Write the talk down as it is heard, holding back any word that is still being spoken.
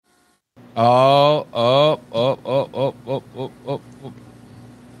Oh, oh, oh, oh, oh, oh, oh, oh, oh.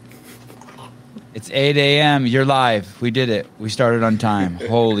 It's 8 a.m. You're live. We did it. We started on time.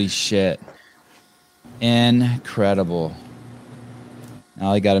 Holy shit. Incredible.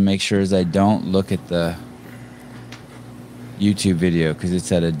 Now I got to make sure is I don't look at the YouTube video because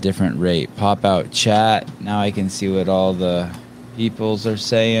it's at a different rate. Pop out chat. Now I can see what all the peoples are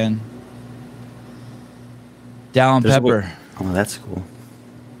saying. Dallin Pepper. Oh, that's cool.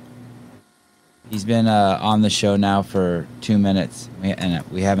 He's been on the show now for 2 minutes, and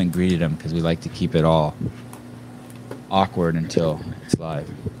we haven't greeted him because we like to keep it all awkward until it's live.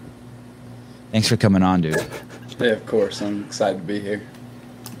 Thanks for coming on, dude. Yeah, of course. I'm excited to be here.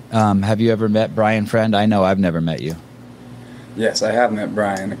 Have you ever met Brian Friend? I know I've never met you. Yes, I have met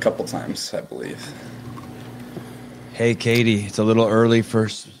Brian a couple times, I believe. Hey, Katie, it's a little early for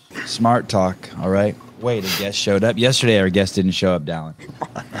smart talk, all right? Wait, a guest showed up. Yesterday, our guest didn't show up, Dallin.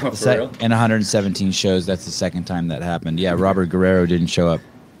 Oh, for real? In 117 shows, that's the second time that happened. Yeah, Robert Guerrero didn't show up.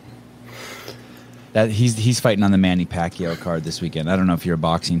 He's fighting on the Manny Pacquiao card this weekend. I don't know if you're a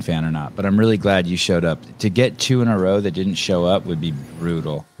boxing fan or not, but I'm really glad you showed up. To get 2 in a row that didn't show up would be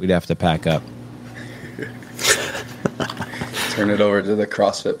brutal. We'd have to pack up. Turn it over to the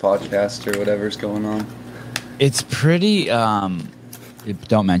CrossFit podcast or whatever's going on. It's pretty...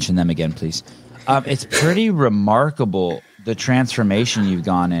 don't mention them again, please. It's pretty remarkable the transformation you've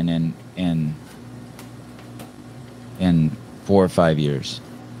gone in 4 or 5 years.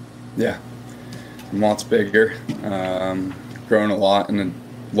 Yeah. I'm lots bigger. Grown a lot in a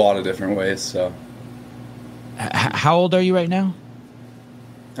lot of different ways. So, how old are you right now?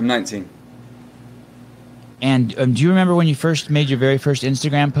 I'm 19. And do you remember when you first made your very first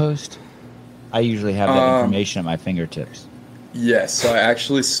Instagram post? I usually have that information at my fingertips. Yes, so I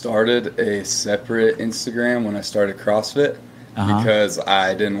actually started a separate Instagram when I started CrossFit because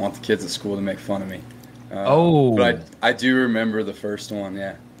I didn't want the kids at school to make fun of me. But I do remember the first one,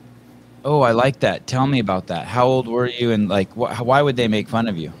 yeah. Oh, I like that. Tell me about that. How old were you, and like, why would they make fun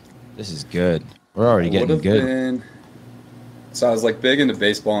of you? This is good. We're already getting good. So I was like big into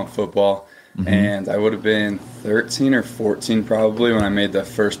baseball and football, and I would have been 13 or 14 probably when I made the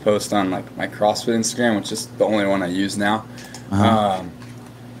first post on like my CrossFit Instagram, which is the only one I use now.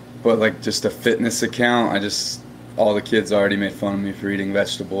 But like just a fitness account, all the kids already made fun of me for eating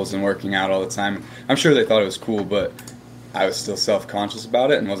vegetables and working out all the time. I'm sure they thought it was cool, but I was still self-conscious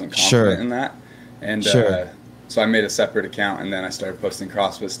about it and wasn't confident in that. And so I made a separate account, and then I started posting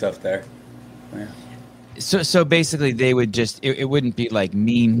CrossFit stuff there. Yeah. So basically, they would just it wouldn't be like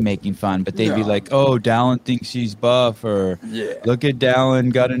mean making fun, but they'd be like, "Oh, Dallin thinks he's buff," or "Look at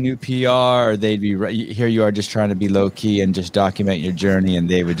Dallin got a new PR." Or they'd be here. You are just trying to be low key and just document your journey, and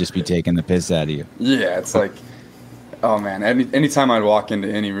they would just be taking the piss out of you. Yeah, it's like, oh man, anytime I'd walk into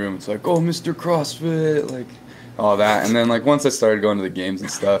any room, it's like, "Oh, Mr. CrossFit," like all that. And then like once I started going to the games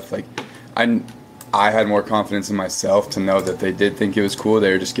and stuff, like I had more confidence in myself to know that they did think it was cool.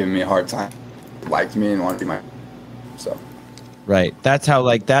 They were just giving me a hard time. Liked me and wanted to be right. That's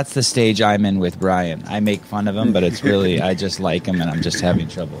the stage I'm in with Brian. I make fun of him, but it's really I just like him, and I'm just having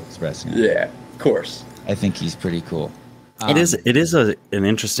trouble expressing it. Yeah, of course. I think he's pretty cool. It is an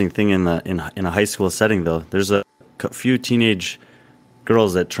interesting thing in a high school setting, though. There's a few teenage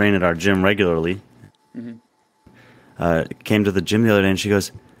girls that train at our gym regularly. Came to the gym the other day, and she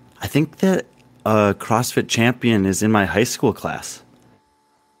goes, "I think that a CrossFit champion is in my high school class."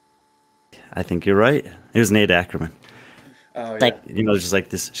 I think you're right. It was Nate Ackerman. Oh, yeah. Like, just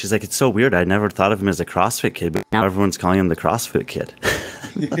like this. She's like, it's so weird. I never thought of him as a CrossFit kid, but now everyone's calling him the CrossFit kid.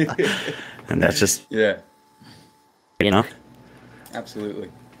 And that's just, Absolutely.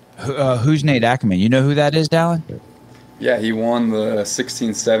 Who's Nate Ackerman? You know who that is, Dallin? Yeah, he won the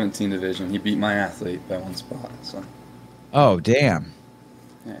 16-17 division. He beat my athlete by 1 spot. So. Oh, damn.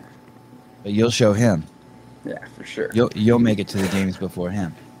 Yeah. But you'll show him. Yeah, for sure. You'll make it to the games before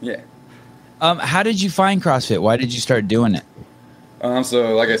him. Yeah. How did you find CrossFit? Why did you start doing it?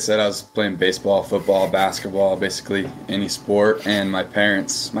 So like I said, I was playing baseball, football, basketball, basically any sport. And my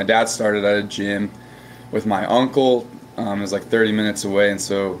dad started at a gym with my uncle. It was like 30 minutes away. And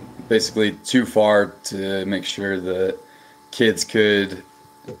so basically too far to make sure that kids could,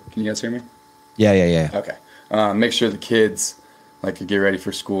 can you guys hear me? Yeah. Okay. Make sure the kids could get ready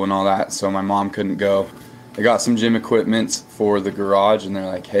for school and all that. So my mom couldn't go. I got some gym equipment for the garage, and they're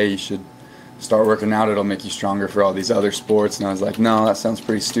like, "Hey, you should start working out. It'll make you stronger for all these other sports." And I was like, "No, that sounds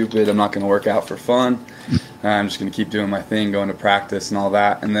pretty stupid. I'm not going to work out for fun. I'm just going to keep doing my thing, going to practice and all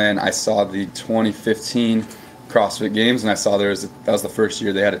that." And then I saw the 2015 CrossFit Games, and I saw that was the first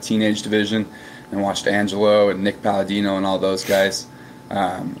year they had a teenage division, and watched Angelo and Nick Palladino and all those guys.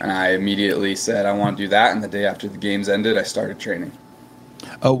 And I immediately said I want to do that. And the day after the games ended, I started training.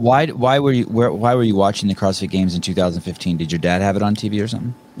 Oh, why were you watching the CrossFit Games in 2015? Did your dad have it on TV or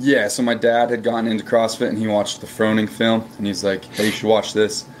something? Yeah, so my dad had gotten into CrossFit and he watched the Froning film and he's like, "Hey, you should watch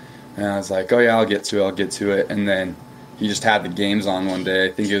this." And I was like, "Oh yeah, I'll get to it." And then he just had the games on one day.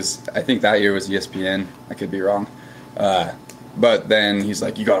 I think that year was ESPN. I could be wrong. But then he's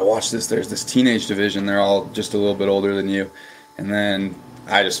like, "You got to watch this. There's this teenage division. They're all just a little bit older than you." And then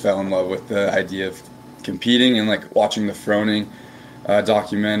I just fell in love with the idea of competing and like watching the Froning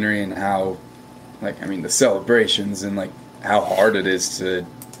documentary and how, the celebrations and like how hard it is to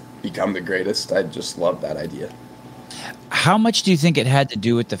become the greatest. I just love that idea. How much do you think it had to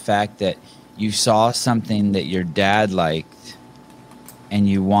do with the fact that you saw something that your dad liked and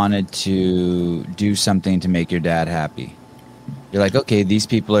you wanted to do something to make your dad happy? You're like, okay, these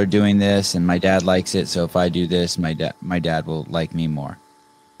people are doing this and my dad likes it, so if I do this, my dad will like me more.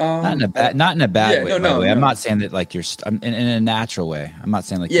 Not in a bad way. By the way, I'm not saying that like you're in a natural way. I'm not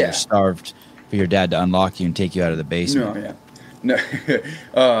saying like you're starved for your dad to unlock you and take you out of the basement. No.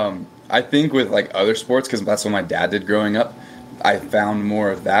 I think with like other sports, because that's what my dad did growing up, I found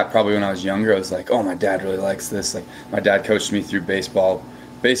more of that probably when I was younger. I was like, oh, my dad really likes this. Like my dad coached me through baseball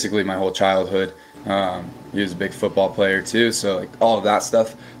basically my whole childhood. He was a big football player too, so like all of that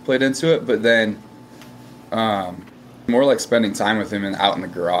stuff played into it. But then more like spending time with him and out in the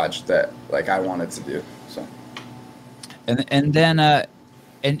garage that like I wanted to do. So and then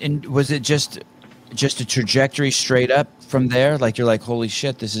was it just a trajectory straight up from there? Like you're like, holy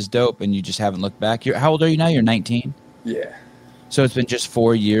shit, this is dope, and you just haven't looked back. How old are you now? You're 19. Yeah. So it's been just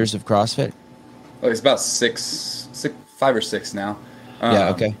 4 years of CrossFit. Well, it's about 5 or 6 now. Yeah.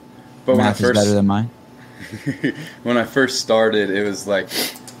 Okay. But Math is better than mine. When I first started, it was like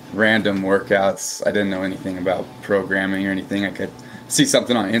random workouts. I didn't know anything about programming or anything. I could see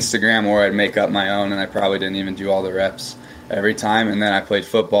something on Instagram or I'd make up my own, and I probably didn't even do all the reps every time. And then I played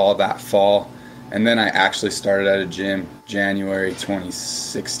football that fall, and then I actually started at a gym January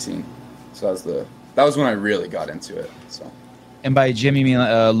 2016. So that was when I really got into it. So. And by gym you mean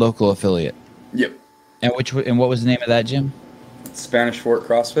a local affiliate? Yep. And what was the name of that gym? Spanish Fort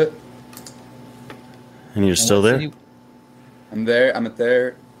CrossFit. And you're still there? I'm there. I'm at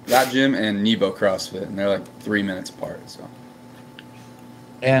that gym and Nebo CrossFit, and they're like 3 minutes apart. So.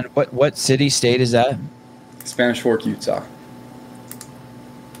 And what city, state is that? Spanish Fork, Utah.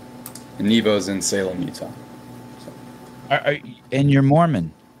 And Nebo's in Salem, Utah. So. And you're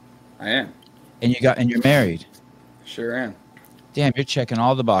Mormon. I am. And you're married. Sure am. Damn, you're checking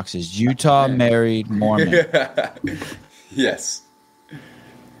all the boxes. Utah, married, Mormon. Yes.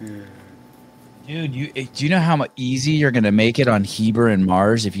 Dude, do you know how easy you're going to make it on Heber and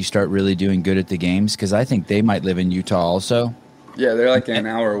Mars if you start really doing good at the games? Because I think they might live in Utah also. Yeah, they're like an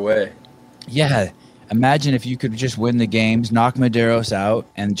hour away. Yeah. Imagine if you could just win the games, knock Medeiros out,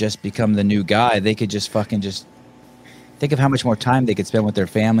 and just become the new guy. They could just think of how much more time they could spend with their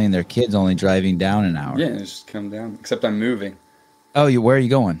family and their kids only driving down an hour. Yeah, just come down. Except I'm moving. Oh, where are you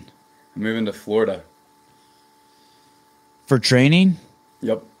going? I'm moving to Florida. For training?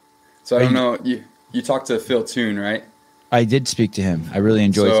 Yep. So I don't know. You talked to Phil Toon, right? I did speak to him. I really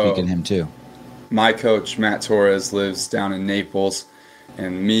enjoyed speaking to him too. My coach, Matt Torres, lives down in Naples.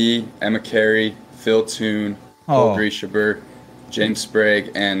 And me, Emma Carey, Phil Toon, Paul Grieshaber, James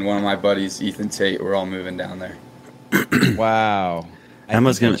Sprague, and one of my buddies, Ethan Tate, we're all moving down there. Wow.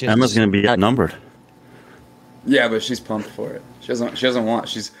 Emma's gonna be outnumbered. Yeah, but she's pumped for it. She doesn't want.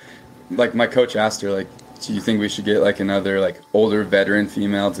 She's like, my coach asked her, like, do you think we should get like another like older veteran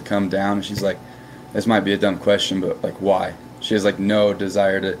female to come down? And she's like, this might be a dumb question, but like, why? She has like no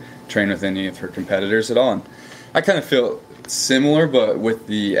desire to train with any of her competitors at all. And I kind of feel similar, but with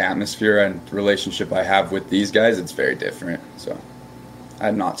the atmosphere and relationship I have with these guys, it's very different. So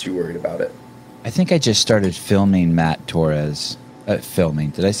I'm not too worried about it. I think I just started filming Matt Torres.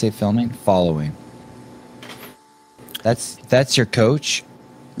 Filming. Did I say filming? Following. That's your coach?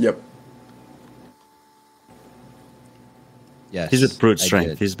 Yep. Yes. He's with Brute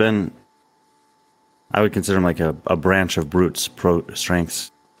Strength. He's been, I would consider him like a branch of Brute's Pro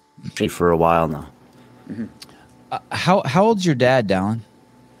Strengths for a while now. Mm-hmm. How old's your dad, Dallin?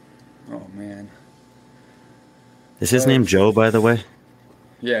 Oh, man. Is his name Joe, by the way?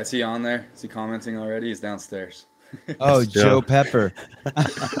 Yeah, is he on there? Is he commenting already? He's downstairs. Oh, Joe Pepper. Yeah,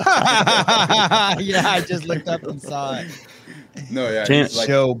 I just looked up and saw it. No, yeah.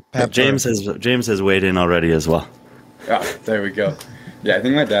 Joe Pepper. James has weighed in already as well. Oh, there we go. Yeah, I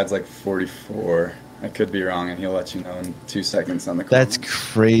think my dad's like 44. I could be wrong, and he'll let you know in 2 seconds on the call. That's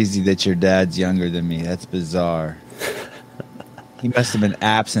crazy that your dad's younger than me. That's bizarre. He must have been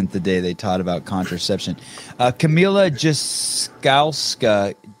absent the day they taught about contraception. Camila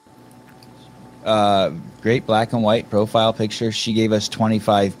Jaskalska, great black and white profile picture. She gave us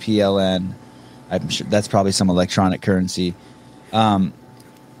 25 PLN. I'm sure that's probably some electronic currency.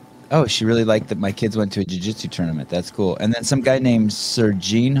 She really liked that my kids went to a jiu-jitsu tournament. That's cool. And then some guy named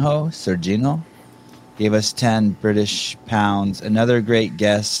Sergino gave us 10 British pounds. Another great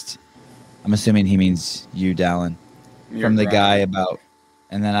guest. I'm assuming he means you, Dallin. From the guy about,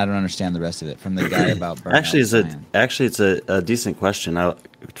 and then I don't understand the rest of it. From the guy about burnout. Actually, it's a decent question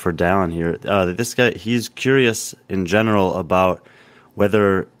for Dallin here. This guy, he's curious in general about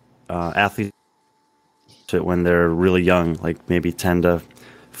whether athletes, when they're really young, like maybe 10 to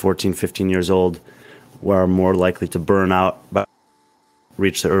 14, 15 years old, are more likely to burn out by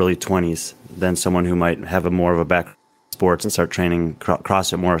reach the early 20s than someone who might have more of a background in sports and start training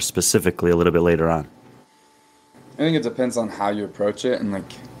CrossFit more specifically a little bit later on. I think it depends on how you approach it and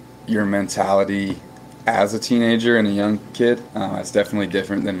like your mentality as a teenager and a young kid. It's definitely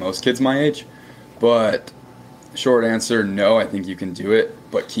different than most kids my age. But short answer, no, I think you can do it,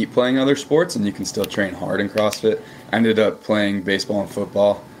 but keep playing other sports and you can still train hard in CrossFit. I ended up playing baseball and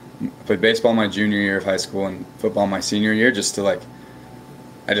football. I played baseball my junior year of high school and football my senior year just to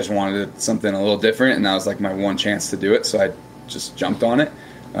I just wanted something a little different, and that was like my one chance to do it, so I just jumped on it.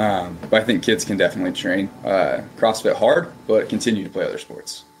 But I think kids can definitely train CrossFit hard, but continue to play other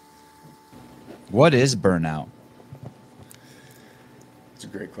sports. What is burnout? It's a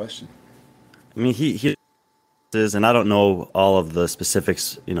great question. I mean, he is, and I don't know all of the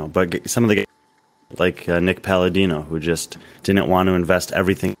specifics, but some of the guys like Nick Palladino, who just didn't want to invest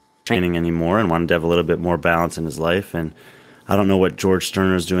everything in training anymore and wanted to have a little bit more balance in his life. And I don't know what George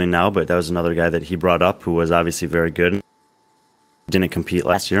Sterner is doing now, but that was another guy that he brought up who was obviously very good. Didn't compete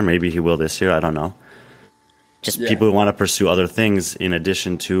last year. Maybe he will this year. I don't know. People who want to pursue other things in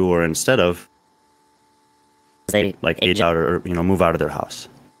addition to or instead of they age out or move out of their house.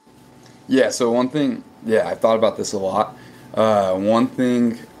 Yeah. So one thing, I thought about this a lot. One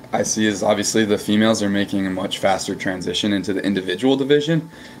thing I see is obviously the females are making a much faster transition into the individual division,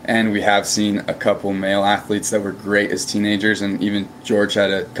 and we have seen a couple male athletes that were great as teenagers, and even George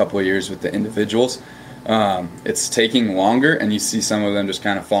had a couple of years with the individuals. It's taking longer, and you see some of them just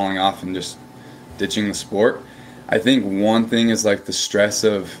kind of falling off and just ditching the sport. I think one thing is the stress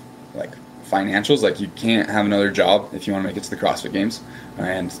of financials. You can't have another job if you want to make it to the CrossFit Games,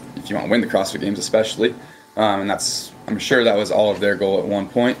 and if you want to win the CrossFit Games especially. And I'm sure that was all of their goal at one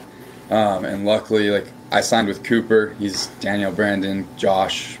point. And luckily, I signed with Cooper. He's Daniel, Brandon,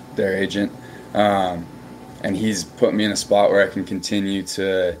 Josh, their agent. And he's put me in a spot where I can continue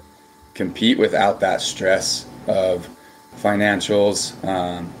to compete without that stress of financials,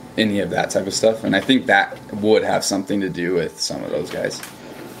 any of that type of stuff. And I think that would have something to do with some of those guys.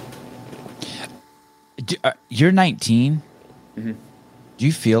 You're 19. Mm-hmm. Do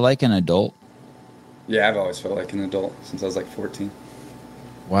you feel like an adult? Yeah, I've always felt like an adult since I was 14.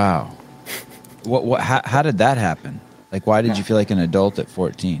 Wow. How did that happen? Why did you feel like an adult at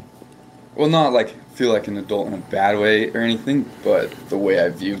 14? Well, not feel like an adult in a bad way or anything, but the way I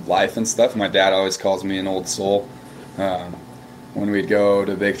viewed life and stuff. My dad always calls me an old soul. When we'd go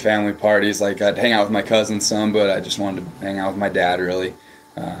to big family parties, I'd hang out with my cousins some, but I just wanted to hang out with my dad, really.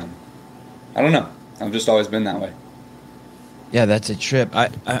 I don't know. I've just always been that way. Yeah, that's a trip.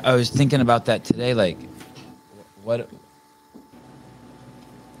 I was thinking about that today. What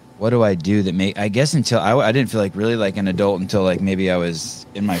do I do that I guess until I didn't feel really like an adult until maybe I was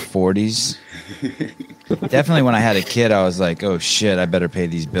in my 40s. Definitely when I had a kid, I was oh shit, I better pay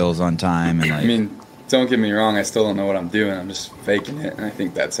these bills on time. And I mean, don't get me wrong, I still don't know what I'm doing. I'm just faking it, and I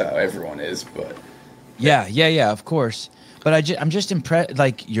think that's how everyone is. But yeah, of course. But I'm just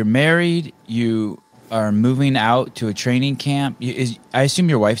impressed. You're married, you are moving out to a training camp. I assume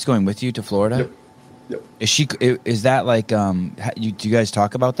your wife's going with you to Florida? Yep. Is that do you guys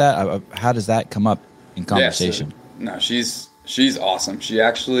talk about that? How does that come up in conversation? Yeah, she's awesome. She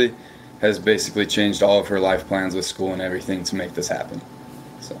actually has basically changed all of her life plans with school and everything to make this happen.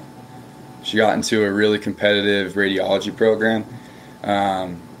 So she got into a really competitive radiology program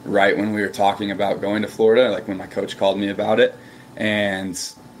right when we were talking about going to Florida, when my coach called me about it, and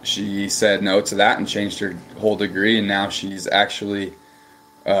she said no to that and changed her whole degree, and now she's actually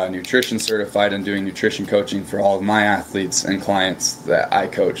nutrition certified and doing nutrition coaching for all of my athletes and clients that I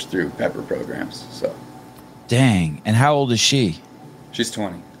coach through Pepper programs. So, dang! And how old is she? She's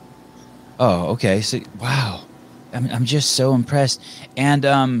 20. Oh, okay. So, wow, I'm just so impressed. And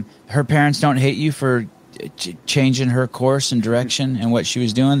her parents don't hate you for changing her course and direction and what she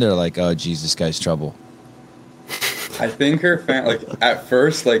was doing. They're oh, geez, this guy's trouble. I think her family, like at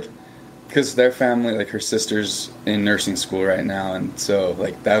first, like, because their family, like her sister's in nursing school right now, and so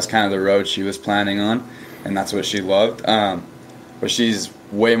like that was kind of the road she was planning on, and that's what she loved. But she's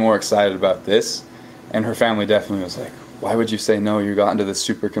way more excited about this, and her family definitely was like, "Why would you say no? You got into this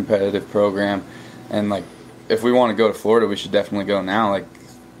super competitive program, and like, if we want to go to Florida, we should definitely go now, like,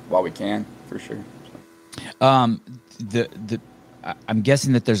 while we can, for sure." I'm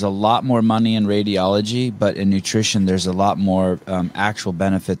guessing that there's a lot more money in radiology, but in nutrition, there's a lot more actual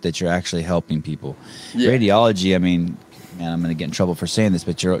benefit that you're actually helping people. Yeah. Radiology, I mean, man, I'm going to get in trouble for saying this,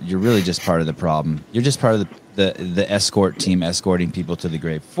 but you're really just part of the problem. You're just part of the escort team escorting people to the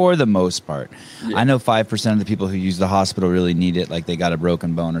grave for the most part. Yeah. I know 5% of the people who use the hospital really need it, like they got a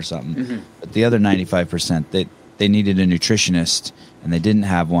broken bone or something. Mm-hmm. But the other 95%, they needed a nutritionist and they didn't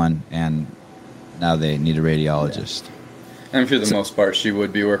have one, and now they need a radiologist. Yeah. And for the most part, she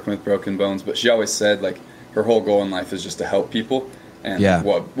would be working with broken bones, but she always said, like, her whole goal in life is just to help people. And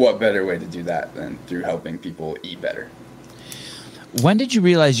what better way to do that than through helping people eat better? When did you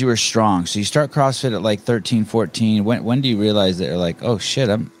realize you were strong? So you start CrossFit at like 13, 14. When do you realize that you're like, oh shit,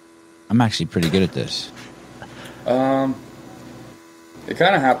 I'm actually pretty good at this? It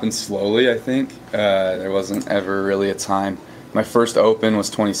kind of happened slowly, I think. There wasn't ever really a time. My first open was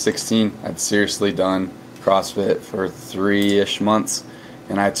 2016. I'd seriously done CrossFit for 3-ish months,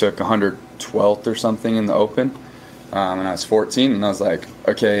 and I took 112th or something in the open, and I was 14, and I was like,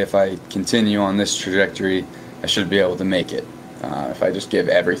 okay, if I continue on this trajectory, I should be able to make it if I just give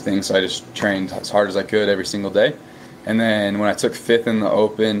everything. So I just trained as hard as I could every single day, and then when I took 5th in the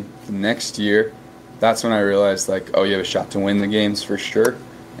open the next year, that's when I realized, like, oh, you have a shot to win the games for sure,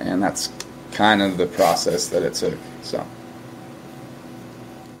 and that's kind of the process that it took. So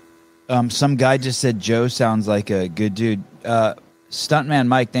some guy just said Joe sounds like a good dude. Stuntman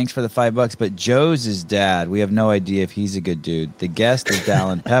Mike, thanks for the $5, but Joe's his dad. We have no idea if he's a good dude. The guest is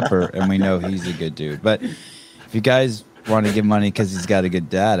Dallin Pepper, and we know he's a good dude. But if you guys want to give money because he's got a good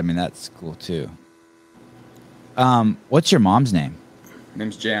dad, I mean, that's cool too. What's your mom's name? Her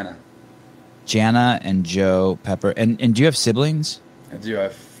name's Jana. Jana and Joe Pepper. And do you have siblings? I do. I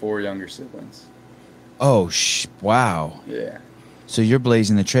have 4 younger siblings. Oh, wow. Yeah. So you're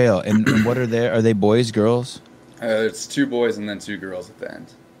blazing the trail. And what are there? Are they boys, girls? It's 2 boys and then 2 girls at the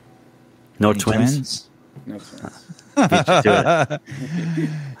end. No Any twins? No twins. Beat you to it.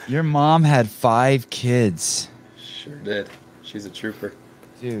 Your mom had 5 kids. Sure did. She's a trooper.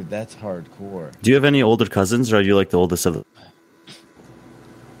 Dude, that's hardcore. Do you have any older cousins, or are you like the oldest of them?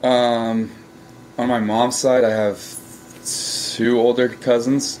 On my mom's side, I have 2 older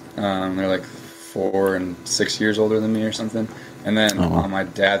cousins. They're like 4 and 6 years older than me or something. And then on my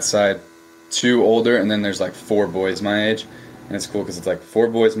dad's side, 2 older, and then there's like 4 boys my age. And it's cool because it's like 4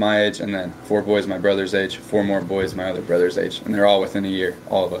 boys my age, and then 4 boys my brother's age, 4 more boys my other brother's age. And they're all within a year,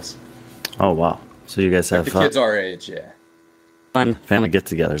 all of us. Oh, wow. So you guys have the kids our age, yeah. Fun family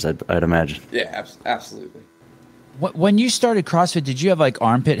get-togethers, I'd imagine. Yeah, absolutely. When you started CrossFit, did you have like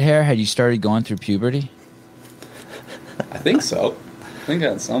armpit hair? Had you started going through puberty? I think so. I think I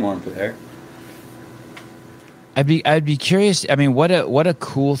had some armpit hair. I'd be curious. I mean, what a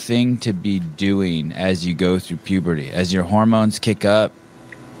cool thing to be doing as you go through puberty, as your hormones kick up.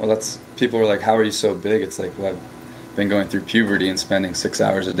 Well, people are like, "How are you so big?" It's like, well, I've been going through puberty and spending 6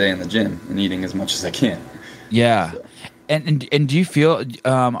 hours a day in the gym and eating as much as I can. Yeah. So. And do you feel?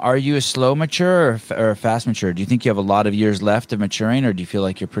 Are you a slow mature or a fast mature? Do you think you have a lot of years left of maturing, or do you feel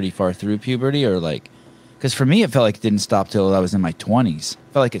like you're pretty far through puberty, or like? Because for me, it felt like it didn't stop till I was in my 20s.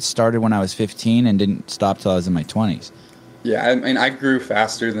 I felt like it started when I was 15 and didn't stop till I was in my 20s. Yeah, I mean, I grew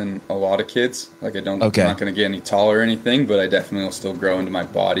faster than a lot of kids. Like, I'm not going to get any taller or anything, but I definitely will still grow into my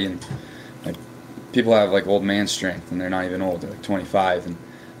body. And like, people have like old man strength, and they're not even old. They're like 25, and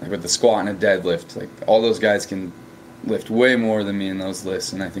like with the squat and a deadlift, like all those guys can lift way more than me in those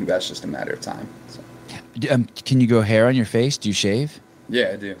lifts, and I think that's just a matter of time. So. Can you grow hair on your face? Do you shave? Yeah,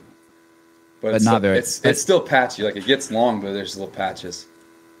 I do. But it's not very. It's still patchy. Like, it gets long, but there's little patches.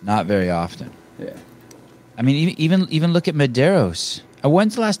 Not very often. Yeah. I mean, even look at Medeiros.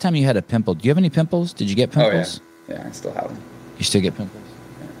 When's the last time you had a pimple? Do you have any pimples? Did you get pimples? Oh, yeah. Yeah, I still have them. You still get pimples?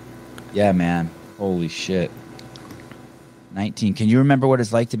 Yeah, man. Holy shit. 19. Can you remember what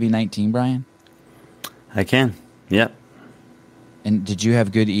it's like to be 19, Brian? I can. Yep. And did you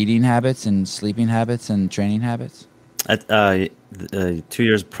have good eating habits and sleeping habits and training habits? 2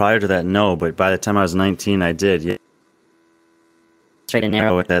 years prior to that, no. But by the time I was 19, I did. Yeah. Straight and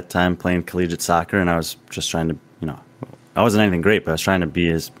narrow at that time, playing collegiate soccer, and I was just trying to, I wasn't anything great, but I was trying to be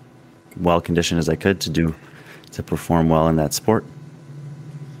as well conditioned as I could to perform well in that sport.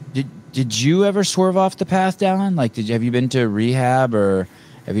 Did you ever swerve off the path, Dallin? Like, have you been to rehab, or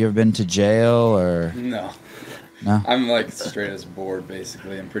have you ever been to jail, or No. no? I'm like straight as bored,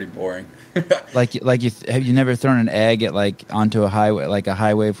 basically. I'm pretty boring. Have you never thrown an egg at like onto a highway, like a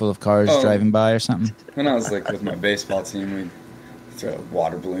highway full of cars driving by or something? When I was like with my baseball team, we'd throw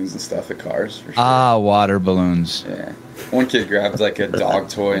water balloons and stuff at cars. For sure. Ah, water balloons. Yeah. One kid grabbed like a dog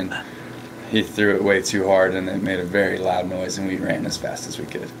toy and he threw it way too hard, and it made a very loud noise, and we ran as fast as we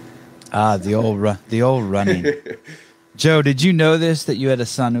could. Ah, the old running. Joe, did you know this, that you had a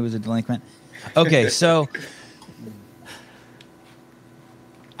son who was a delinquent? Okay, so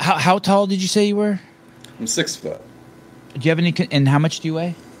how tall did you say you were? I'm 6 foot. Do you have any? And how much do you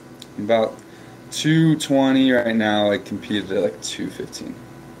weigh? I'm about 220 right now. I competed at like 215.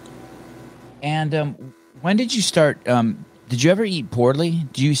 And when did you start? Did you ever eat poorly?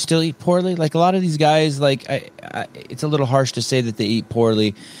 Do you still eat poorly? Like a lot of these guys, like it's a little harsh to say that they eat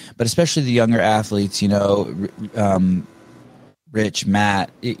poorly, but especially the younger athletes, you know, Rich,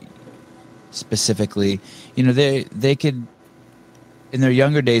 Matt, specifically, you know, they could, in their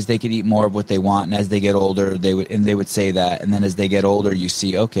younger days, they could eat more of what they want, and as they get older, they would say that, and then as they get older, you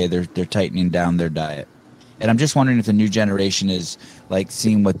see, okay, they're tightening down their diet. And I'm just wondering if the new generation is like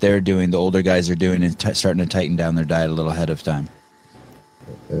seeing what they're doing, the older guys are doing, and starting to tighten down their diet a little ahead of time.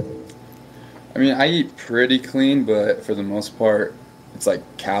 I mean, I eat pretty clean, but for the most part, it's like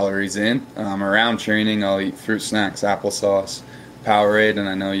calories in. Around training, I'll eat fruit snacks, applesauce, Powerade, and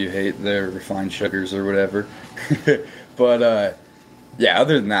I know you hate their refined sugars or whatever. But yeah,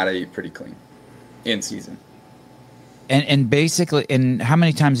 other than that, I eat pretty clean in season. And basically, and how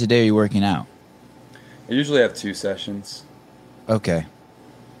many times a day are you working out? I usually have 2 sessions. Okay.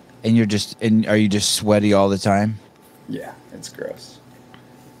 And are you just sweaty all the time? Yeah, it's gross.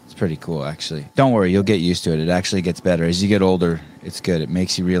 It's pretty cool, actually. Don't worry, you'll get used to it. It actually gets better. As you get older, it's good. It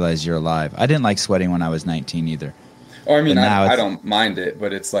makes you realize you're alive. I didn't like sweating when I was 19 either. Oh, I mean, I don't mind it,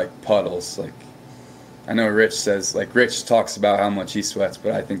 but it's like puddles. Like, I know Rich talks about how much he sweats,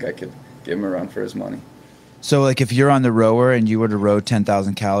 but I think I could give him a run for his money. So, like, if you're on the rower and you were to row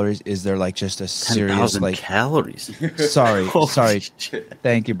 10,000 calories, is there like just a serious 10,000 calories? Sorry. Shit.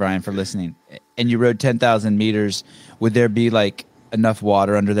 Thank you, Brian, for listening. And you rowed 10,000 meters. Would there be like enough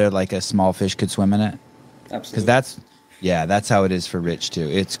water under there, like a small fish could swim in it? Absolutely. Because that's how it is for Rich too.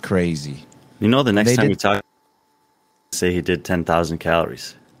 It's crazy. You know, the next time we talk, say he did 10,000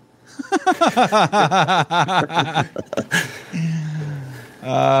 calories.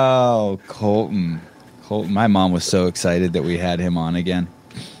 Oh, Colton, my mom was so excited that we had him on again.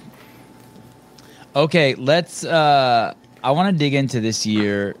 Okay, let's I want to dig into this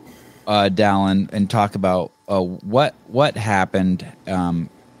year, Dallin, and talk about what happened.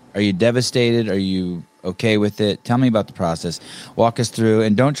 Are you devastated? Are you okay with it? Tell me about the process. Walk us through,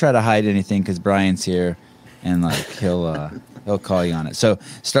 and don't try to hide anything because Brian's here, and like he'll call you on it. So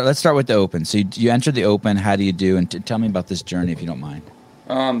let's start with the Open. So you entered the Open. How do you do? And tell me about this journey if you don't mind.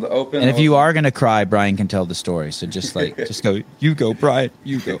 The Open. And if you are gonna cry, Brian can tell the story. So just go. You go, Brian.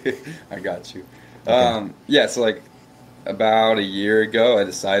 You go. I got you. Okay. Yeah. So like about a year ago, I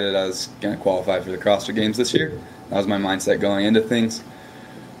decided I was gonna qualify for the CrossFit Games this year. That was my mindset going into things.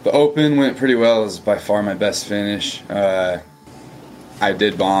 The Open went pretty well. It was by far my best finish. I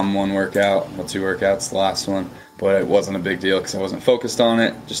did bomb 2 workouts, the last one, but it wasn't a big deal because I wasn't focused on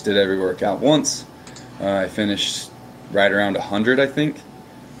it. Just did every workout once. I finished right around 100, I think,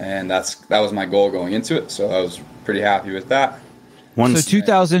 and that was my goal going into it. So I was pretty happy with that. So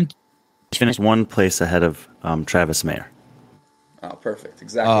 2000 finished 1 place ahead of Travis Mayer. Oh, perfect.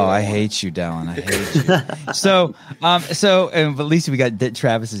 Exactly. Oh, I hate you, Dallin. I hate you. So at least we got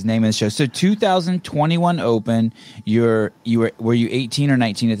Travis's name in the show. So 2021 Open, were you 18 or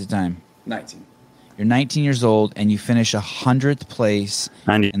 19 at the time? 19. You're 19 years old, and you finish 100th place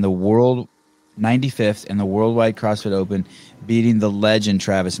 90. in the world, 95th in the Worldwide CrossFit Open, beating the legend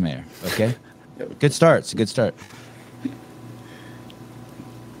Travis Mayer. Okay, Yep. good start. It's a good start.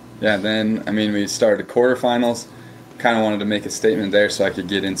 Yeah. Then we started quarterfinals. Kind of wanted to make a statement there so I could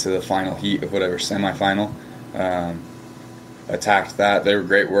get into the final heat of whatever semifinal. Attacked that. They were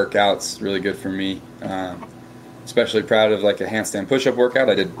great workouts, really good for me. Especially proud of like a handstand push-up workout.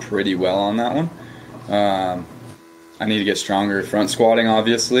 I did pretty well on that one. I need to get stronger front squatting,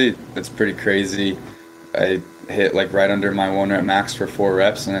 obviously. It's pretty crazy. I hit like right under my 1 rep max for 4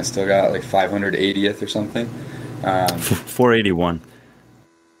 reps, and I still got like 580th or something. 481.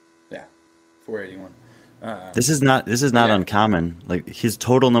 Yeah, 481. This is not uncommon. Like his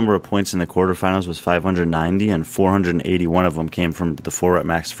total number of points in the quarterfinals was 590, and 481 of them came from the 4 rep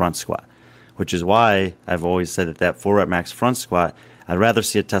max front squat, which is why I've always said that 4 rep max front squat I'd rather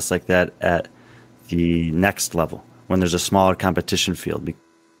see a test like that at the next level when there's a smaller competition field.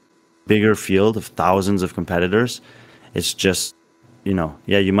 Bigger field of thousands of competitors, it's just,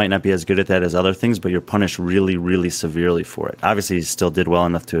 you might not be as good at that as other things, but you're punished really, really severely for it. Obviously, he still did well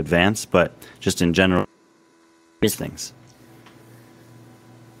enough to advance, but just in general, these things.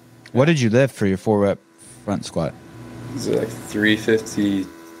 What did you lift for your 4-rep front squat? Is it like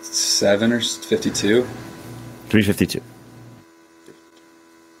 357 or 52? 352.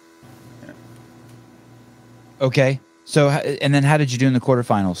 Yeah. Okay. So, and then how did you do in the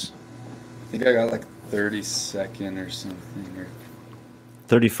quarterfinals? I think I got like 32nd or something. Or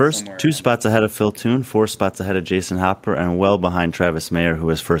 31st, 2 spots ahead of Phil Toon, 4 spots ahead of Jason Hopper, and well behind Travis Mayer, who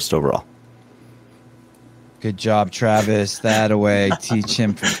was first overall. Good job, Travis. That away. Teach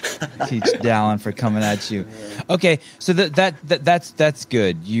Dallin for coming at you. Okay, so that's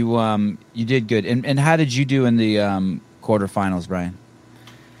good. You did good. And how did you do in the quarterfinals, Brian?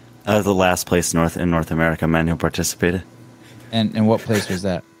 The last place in North America men who participated. And what place was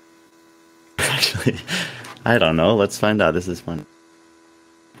that? Actually, I don't know. Let's find out. This is fun.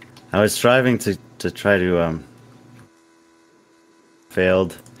 I was striving to try to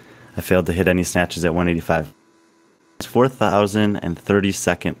failed. I failed to hit any snatches at 185. It's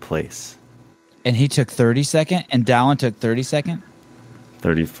 4,032nd place. And he took 32nd, and Dallin took 32nd?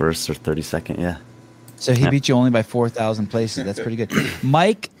 31st or 32nd, yeah. So he beat you only by 4,000 places. That's pretty good.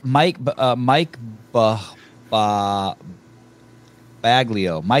 Mike Baglio.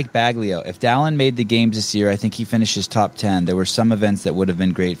 If Dallin made the games this year, I think he finishes top 10. There were some events that would have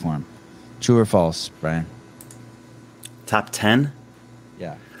been great for him. True or false, Brian? Top 10?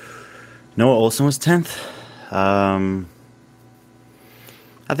 Yeah. Noah Olson was 10th. I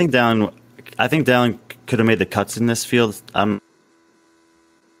think Dallin could have made the cuts in this field.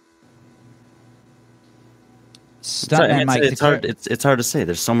 It's hard to say.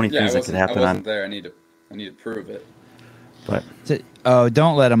 There's so many things that could happen. I wasn't there. I need to prove it. But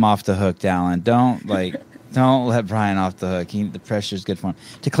don't let him off the hook, Dallin. Don't let Brian off the hook. The pressure's good for him.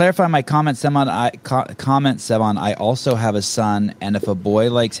 To clarify my comment, Sebon, I also have a son, and if a boy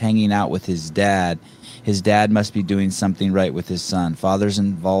likes hanging out with his dad must be doing something right with his son. Father's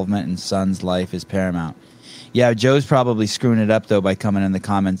involvement in son's life is paramount. Yeah, Joe's probably screwing it up, though, by coming in the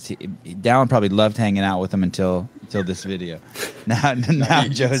comments. Dallin probably loved hanging out with him until this video. Now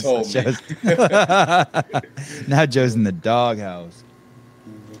Joe's now Joe's in the doghouse.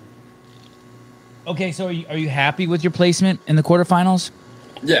 Okay, so are you happy with your placement in the quarterfinals?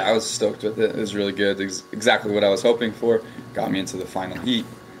 Yeah, I was stoked with it. It was really good. Exactly what I was hoping for. Got me into the final heat.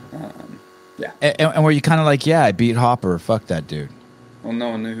 Yeah. And were you kind of like, yeah, I beat Hopper. Fuck that dude. Well, no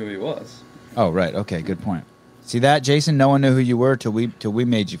one knew who he was. Oh, right. Okay, good point. See that, Jason? No one knew who you were till we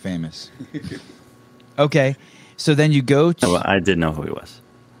made you famous. Okay, so then you go to... Well, I did know who he was.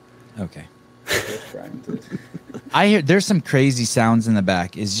 Okay. I hear there's some crazy sounds in the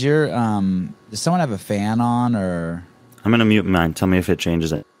back. Is your does someone have a fan on, or? I'm gonna mute mine. Tell me if it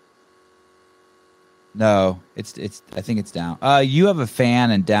changes it. No, it's. I think it's down. You have a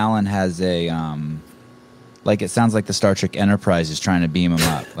fan, and Dallin has a like it sounds like the Star Trek Enterprise is trying to beam him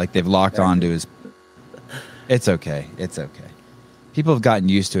up. Like they've locked onto his. It's okay. It's okay. People have gotten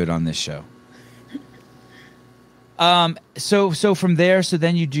used to it on this show. So from there,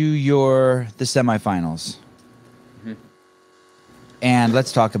 then you do the semifinals. Mm-hmm. And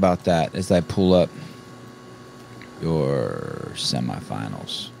let's talk about that as I pull up your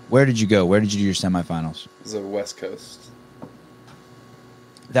semifinals. Where did you go? Where did you do your semifinals? It was the West Coast.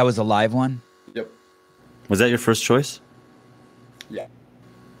 That was a live one? Yep. Was that your first choice? Yeah.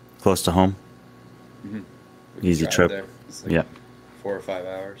 Close to home? Mm-hmm. Easy trip. There. It's like 4 or 5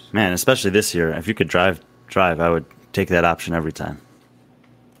 hours. Man, especially this year. If you could drive, I would take that option every time.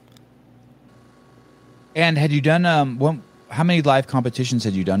 And had you done how many live competitions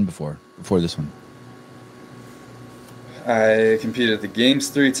had you done before this one? I competed at the Games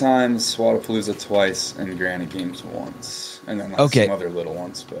 3 times, Swadapalooza twice, and Granite Games once, and then some other little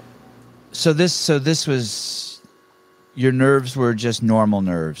ones. But so this was, your nerves were just normal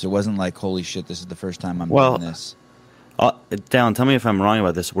nerves. It wasn't like, holy shit, this is the first time I'm doing this. Dallin, tell me if I'm wrong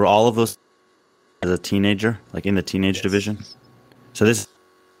about this. Were all of those as a teenager, like in the teenage division? So this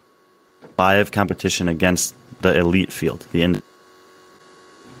live competition against the elite field, Yeah.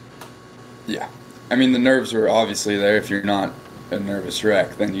 I mean, the nerves were obviously there. If you're not a nervous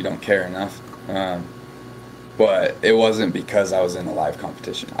wreck, then you don't care enough. But it wasn't because I was in a live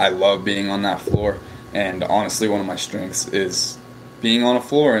competition. I love being on that floor, and honestly, one of my strengths is being on a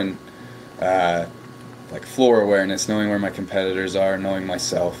floor and like floor awareness, knowing where my competitors are, knowing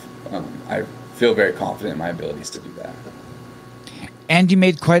myself. I feel very confident in my abilities to do that. And you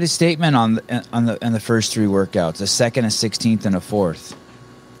made quite a statement on the first 3 workouts, a second, a 16th, and a 4th.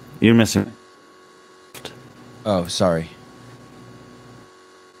 You're missing. Oh, sorry.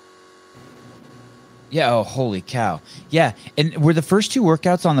 Yeah. Oh, holy cow. Yeah. And were the first 2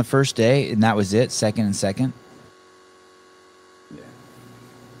 workouts on the first day, and that was it, second and second? Yeah.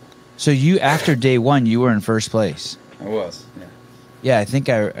 So you, after day 1, you were in first place. I was. Yeah. Yeah, I think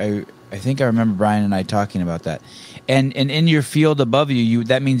I remember Brian and I talking about that. And in your field above you,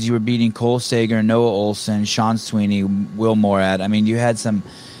 that means you were beating Cole Sager, Noah Olson, Sean Sweeney, Will Morad. I mean, you had some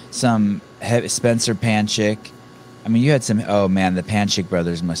Spencer Panchik. I mean, you had some. Oh man, the Panchik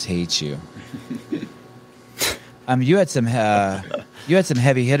brothers must hate you. You had some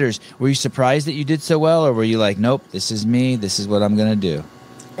heavy hitters. Were you surprised that you did so well, or were you like, nope, this is me. This is what I'm gonna do?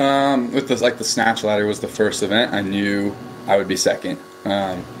 With the snatch ladder was the first event. I knew I would be second.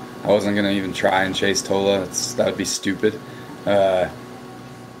 I wasn't going to even try and chase Tola. That would be stupid. But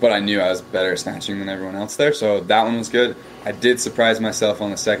I knew I was better at snatching than everyone else there, so that one was good. I did surprise myself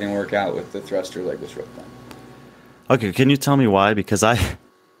on the second workout with the thruster legless rope down. Okay, can you tell me why? Because I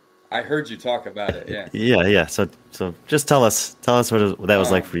heard you talk about it, yeah. Yeah. So just tell us what that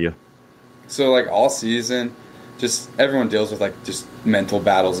was like for you. So like all season, just everyone deals with like just mental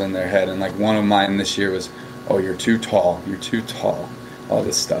battles in their head, and like one of mine this year was, oh, you're too tall, all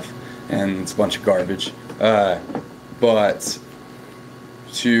this stuff, and it's a bunch of garbage. But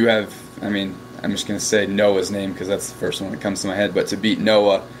to have, I mean, I'm just going to say Noah's name because that's the first one that comes to my head, but to beat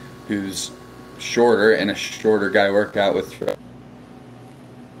Noah, who's shorter, and a shorter guy workout with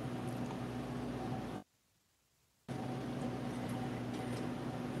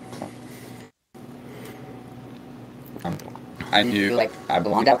I knew like I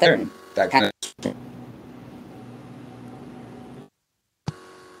belonged out there, and that kind of.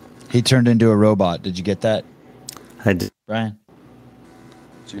 He turned into a robot. Did you get that? I did. Brian?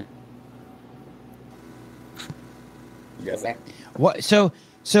 You got that? What? So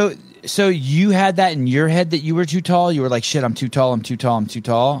you had that in your head that you were too tall? You were like, shit, I'm too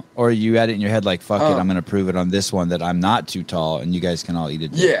tall? Or you had it in your head like, fuck it, I'm going to prove it on this one that I'm not too tall and you guys can all eat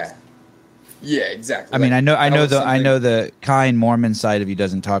it. Yeah, exactly. I mean, I know the kind Mormon side of you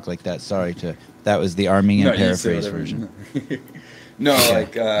doesn't talk like that. Sorry that was the Armenian paraphrase version. No,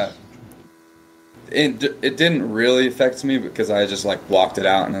 like it didn't really affect me because I just like blocked it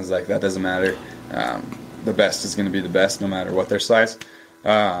out and I was like, that doesn't matter. The best is going to be the best no matter what their size.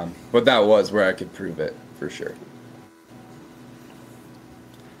 But that was where I could prove it for sure.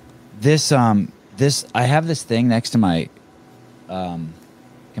 This I have this thing next to my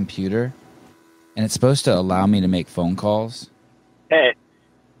computer, and it's supposed to allow me to make phone calls. Hey.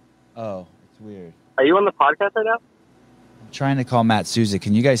 Oh, it's weird. Are you on the podcast right now? I'm trying to call Matt Souza.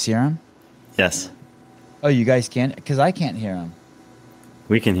 Can you guys hear him? Yes. Oh, you guys can? Because I can't hear him.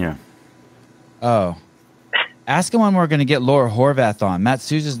 We can hear him. Oh. Ask him when we're going to get Laura Horvath on. Matt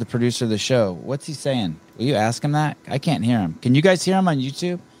Souza's the producer of the show. What's he saying? Will you ask him that? I can't hear him. Can you guys hear him on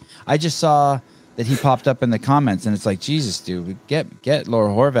YouTube? I just saw that he popped up in the comments, and it's like, Jesus, dude, get Laura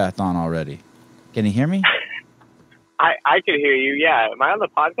Horvath on already. Can you hear me? I can hear you, yeah. Am I on the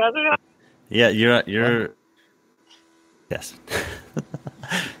podcast right now? Yeah, you're yes.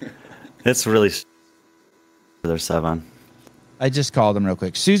 It's really their 7. I just called him real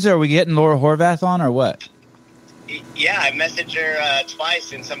quick. Souza, are we getting Laura Horvath on or what? Yeah, I messaged her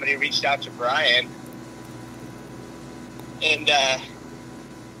twice, and somebody reached out to Brian. And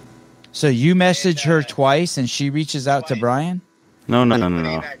so you messaged her twice, and she reaches out to Brian? No. I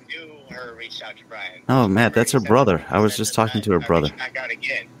knew her reached out to Brian. Oh, Matt, that's her brother. I was just talking to her brother. Back out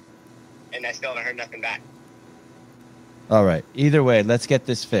again, and I still haven't heard nothing back. All right. Either way, let's get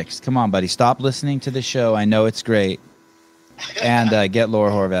this fixed. Come on, buddy. Stop listening to the show. I know it's great. And get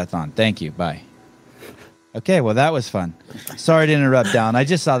Laura Horvath on. Thank you. Bye. Okay, well, that was fun. Sorry to interrupt, Dallin. I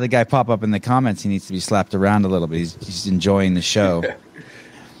just saw the guy pop up in the comments. He needs to be slapped around a little bit. He's enjoying the show.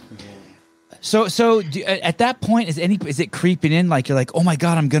 So at that point, is it creeping in? Like you're like, oh my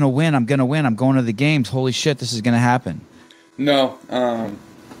God, I'm gonna win. I'm going to the games. Holy shit, this is gonna happen. No,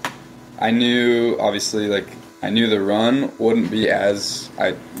 I knew obviously I knew the run wouldn't be as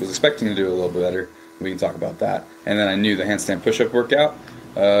I was expecting to do a little bit better. We can talk about that. And then I knew the handstand push-up workout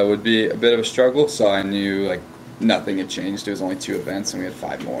would be a bit of a struggle. So I knew nothing had changed. It was only 2 events, and we had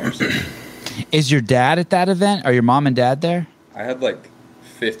 5 more. So. Is your dad at that event? Are your mom and dad there? I had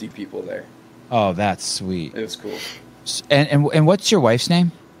 50 people there. Oh, that's sweet. It was cool. And what's your wife's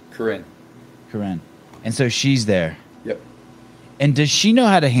name? Corinne. And so she's there. Yep. And does she know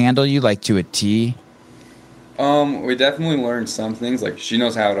how to handle you to a T? We definitely learned some things. She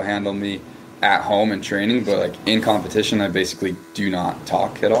knows how to handle me at home and training, but like in competition, I basically do not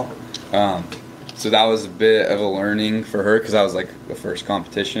talk at all. So that was a bit of a learning for her because I was like the first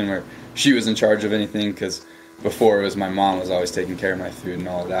competition where she was in charge of anything, because before it was my mom was always taking care of my food and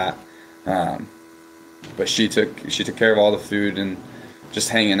all of that. But she took care of all the food and just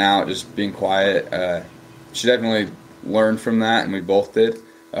hanging out, just being quiet. She definitely learned from that, and we both did.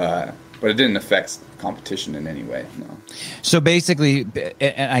 But it didn't affect competition in any way, no. So basically,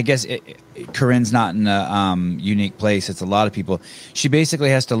 and I guess Corinne's not in a unique place. It's a lot of people. She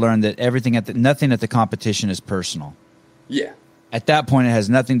basically has to learn that nothing at the competition is personal. Yeah. At that point, it has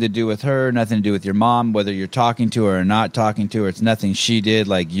nothing to do with her, nothing to do with your mom, whether you're talking to her or not talking to her. It's nothing she did.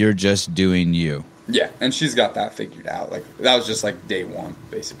 Like, you're just doing you. Yeah, and she's got that figured out. Like, that was just like day one,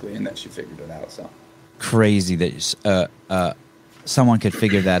 basically, and then she figured it out. So crazy that someone could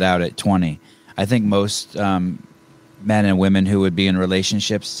figure that out at 20. I think most men and women who would be in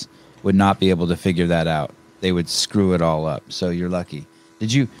relationships would not be able to figure that out. They would screw it all up. So you're lucky.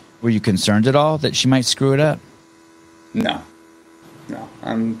 Were you concerned at all that she might screw it up? No.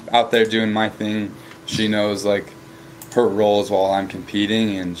 I'm out there doing my thing. She knows like her roles while I'm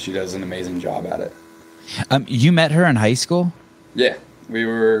competing, and she does an amazing job at it. You met her in high school? Yeah, we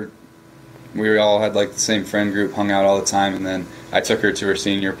all had like the same friend group, hung out all the time, and then I took her to her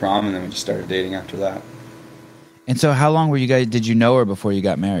senior prom, and then we just started dating after that. And so how long did you know her before you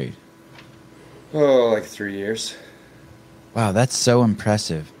got married? Oh, like 3 years. Wow, that's so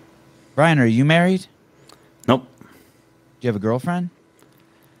impressive. Brian, are you married? Nope. Do you have a girlfriend?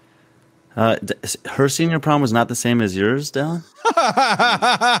 Her senior prom was not the same as yours, Dallin?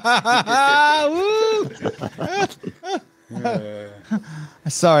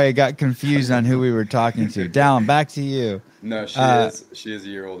 Sorry, I got confused on who we were talking to. Dallin, back to you. No, she is a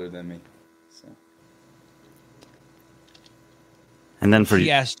year older than me. So. And then She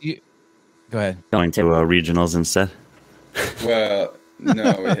asked you. Go ahead. Going to regionals instead? Well,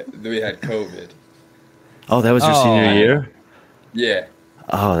 no, we had COVID. Oh, that was your senior year? Yeah.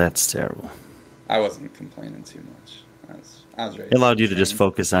 Oh, that's terrible. I wasn't complaining too much. I was ready. It allowed you to just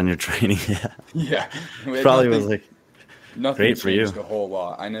focus on your training. Yeah. Probably was like nothing great for you. Changed a whole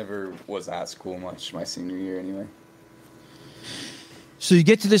lot. I never was at school much my senior year anyway. So you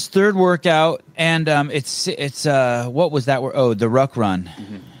get to this third workout, and it's what was that? Oh, the ruck run.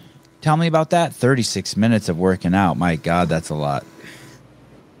 Mm-hmm. Tell me about that. 36 minutes of working out. My God, that's a lot.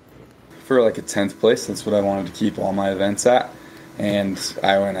 For like a 10th place, that's what I wanted to keep all my events at. And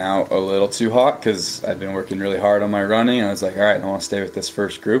I went out a little too hot because I'd been working really hard on my running. I was like, all right, I want to stay with this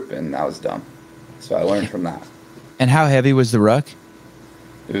first group, and I was done. So I learned from that. And how heavy was the ruck?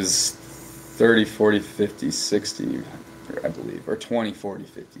 It was 30, 40, 50, 60, I believe, or 20, 40,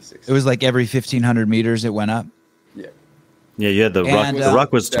 50, 60. It was like every 1,500 meters it went up? Yeah. Yeah, you had the ruck. The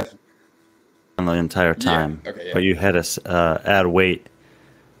ruck was on the entire time. Yeah. Okay, yeah. But you had to add weight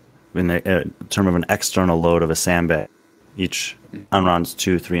in the term of an external load of a sandbag each on rounds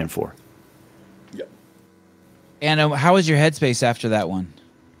 2, 3, and 4. Yep. And how was your headspace after that one?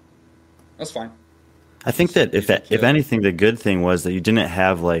 That's fine. I think that if anything, the good thing was that you didn't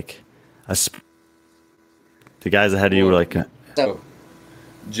have like the guys ahead of you were like. So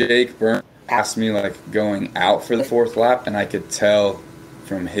Jake Byrne asked me like going out for the fourth lap, and I could tell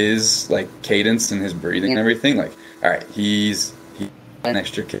from his like cadence and his breathing and everything, like, all right, he's an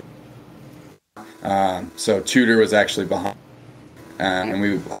extra kid. So Tudor was actually behind, and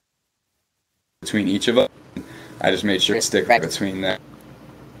we between each of us. I just made sure to stick right between them.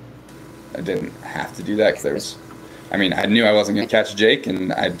 I didn't have to do that because I knew I wasn't going to catch Jake,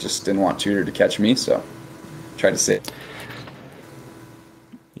 and I just didn't want Tudor to catch me, so I tried to save.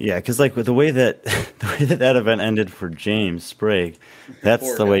 Yeah, because like with the way that event ended for James Sprague,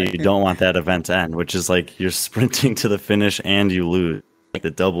 that's the way you don't want that event to end, which is like you're sprinting to the finish and you lose, like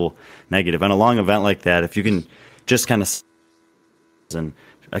the double negative. And a long event like that, if you can just kind of and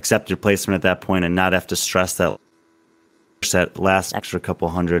accept your placement at that point and not have to stress that last extra couple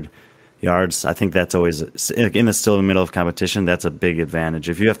hundred yards, I think that's always in the middle of competition. That's a big advantage.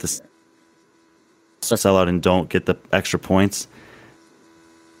 If you have to sell out and don't get the extra points.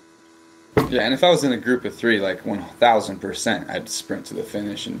 Yeah, and if I was in a group of 3, like 1,000%, I'd sprint to the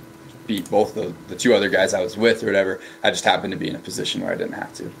finish and beat both the 2 other guys I was with or whatever. I just happened to be in a position where I didn't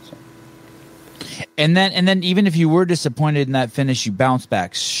have to. So. And then even if you were disappointed in that finish, you bounced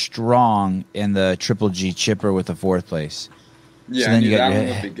back strong in the Triple G chipper with the 4th place. Yeah, so I knew that one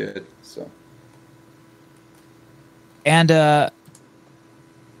would be good. So. And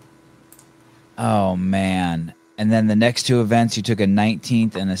oh man. And then the next 2 events, you took a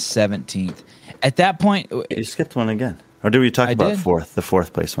 19th and a 17th. At that point, you skipped one again, or did we talk about the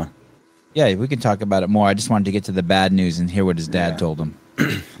fourth place one? Yeah, we can talk about it more. I just wanted to get to the bad news and hear what his dad told him.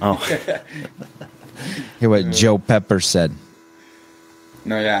 Oh, Hear what Joe Pepper said.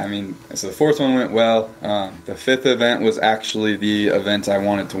 No, yeah, I mean, so the fourth one went well. The fifth event was actually the event I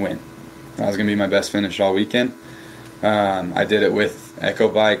wanted to win. That was going to be my best finish all weekend. I did it with Echo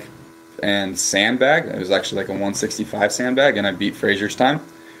Bike and sandbag. It was actually like a 165 sandbag, and I beat Fraser's time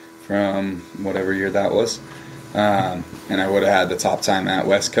from whatever year that was. And I would have had the top time at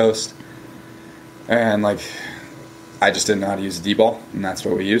West Coast. And, like, I just didn't know how to use a D-ball, and that's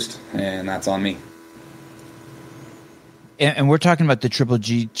what we used, and that's on me. And we're talking about the Triple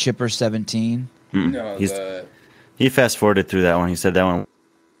G Chipper 17. No, he fast-forwarded through that one. He said that one.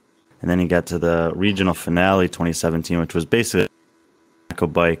 And then he got to the regional finale 2017, which was basically a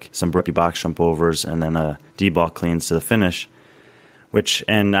bike, some burpee box jump overs, and then a D-ball cleans to the finish. We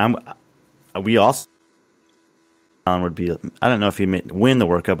also would be. I don't know if he'd win the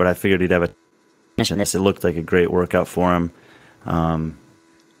workout, but I figured he'd have a. It looked like a great workout for him.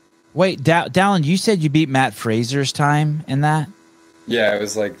 Wait, Dallin, you said you beat Matt Fraser's time in that? Yeah, it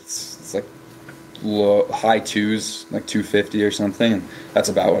was like it's like high twos, like 250 or something. And that's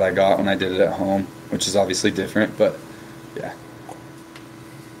about what I got when I did it at home, which is obviously different, but yeah.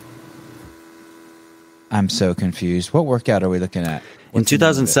 I'm so confused. What workout are we looking at? In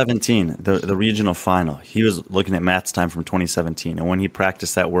 2017, the regional final, he was looking at Matt's time from 2017. And when he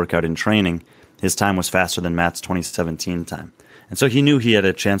practiced that workout in training, his time was faster than Matt's 2017 time. And so he knew he had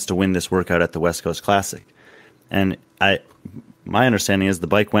a chance to win this workout at the West Coast Classic. And my understanding is the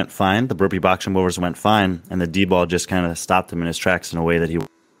bike went fine, the burpee box jump overs went fine, and the D-ball just kind of stopped him in his tracks in a way that he...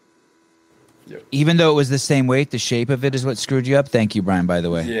 Even though it was the same weight, the shape of it is what screwed you up? Thank you, Brian, by the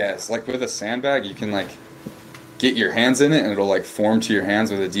way. Yeah, it's like with a sandbag, you can like get your hands in it and it'll like form to your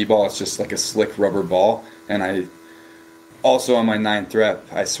hands. With a D-ball, it's just like a slick rubber ball. And I also, on my 9th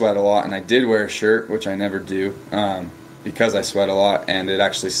rep, I sweat a lot, and I did wear a shirt, which I never do, because I sweat a lot, and it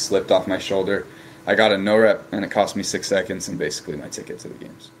actually slipped off my shoulder. I got a no rep, and it cost me 6 seconds and basically my ticket to the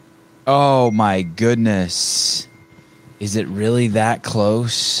games. Oh, my goodness. Is it really that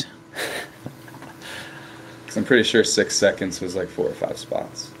close? Because I'm pretty sure 6 seconds was like 4 or 5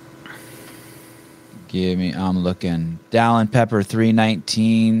 spots. I'm looking. Dallin Pepper,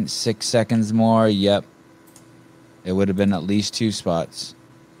 3:19, 6 seconds more. Yep. It would have been at least 2 spots.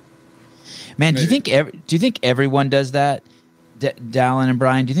 Man, do you think everyone does that? Dallin and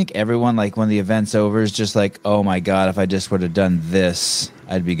Brian, do you think everyone, like, when the event's over is just like, oh my God, if I just would have done this,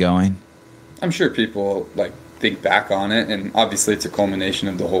 I'd be going? I'm sure people, like, think back on it, and obviously it's a culmination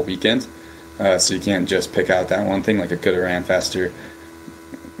of the whole weekend. So you can't just pick out that one thing. Like, I could have ran faster,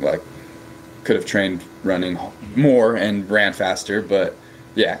 like, could have trained running more and ran faster. But,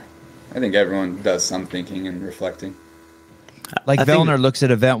 yeah, I think everyone does some thinking and reflecting. Like, Vellner looks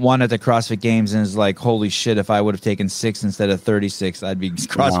at event 1 at the CrossFit Games and is like, holy shit, if I would have taken 6 instead of 36, I'd be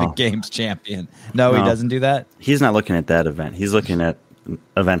CrossFit Games champion. No, he doesn't do that? He's not looking at that event. He's looking at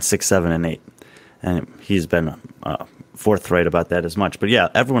events 6, 7, and 8. And he's been forthright about that as much. But, yeah,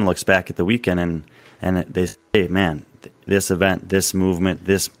 everyone looks back at the weekend and they say, hey, man, this event, this movement,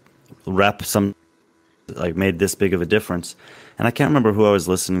 this rep, made this big of a difference. And I can't remember who I was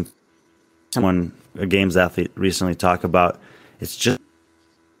listening to. Someone, a games athlete, recently talk about. It's just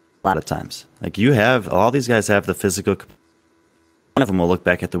a lot of times. Like, all these guys have the physical. One of them will look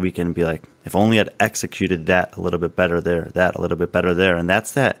back at the weekend and be like, if only I'd executed that a little bit better there, that a little bit better there. And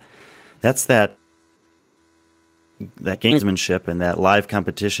that's that gamesmanship and that live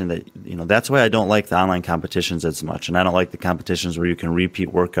competition that's why I don't like the online competitions as much. And I don't like the competitions where you can repeat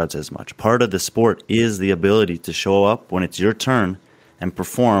workouts as much. Part of the sport is the ability to show up when it's your turn and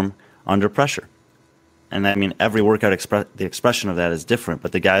perform under pressure. And I mean, every workout, the expression of that is different.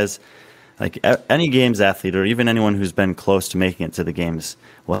 But the guys, like any games athlete or even anyone who's been close to making it to the games,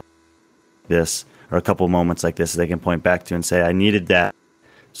 this or a couple moments like this, they can point back to and say, I needed that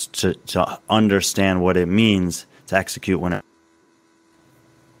to understand what it means to execute when it.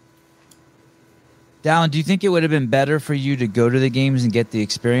 Dallin, do you think it would have been better for you to go to the games and get the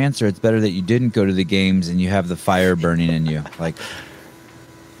experience, or it's better that you didn't go to the games and you have the fire burning in you? Like,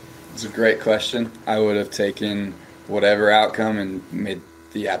 it's a great question. I would have taken whatever outcome and made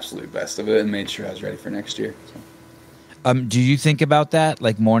the absolute best of it and made sure I was ready for next year. So. Do you think about that?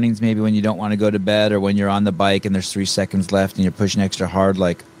 Like mornings maybe when you don't want to go to bed, or when you're on the bike and there's 3 seconds left and you're pushing extra hard?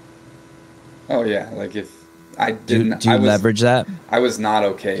 Like, oh, yeah. Like if I didn't... Do you leverage that? I was not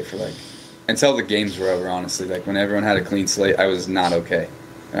okay for until the games were over, honestly. Like when everyone had a clean slate, I was not okay.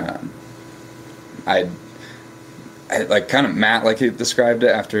 like kind of Matt, like he described it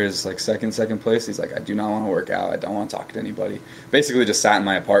after his like second place. He's like, I do not want to work out. I don't want to talk to anybody. Basically, just sat in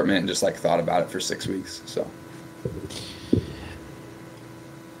my apartment and just like thought about it for 6 weeks. So,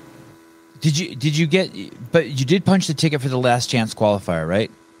 did you get? But you did punch the ticket for the last chance qualifier,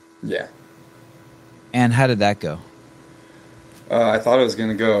 right? Yeah. And how did that go? I thought it was going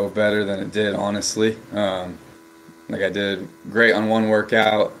to go better than it did, honestly. Like I did great on one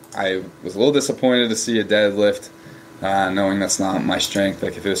workout. I was a little disappointed to see a deadlift, knowing that's not my strength.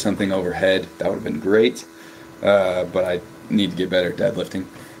 Like if it was something overhead, that would have been great. But I need to get better at deadlifting.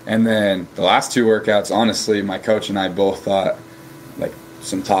 And then the last 2 workouts, honestly, my coach and I both thought like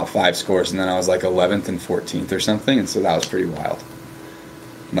some top 5 scores, and then I was like 11th and 14th or something, and so that was pretty wild.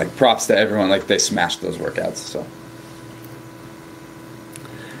 Like props to everyone, like they smashed those workouts. So.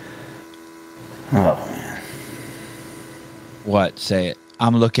 Oh man. What? Say it.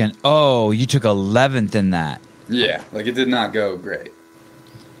 I'm looking. Oh, you took 11th in that. Yeah, like it did not go great.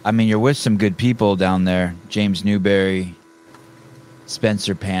 I mean, you're with some good people down there. James Newberry,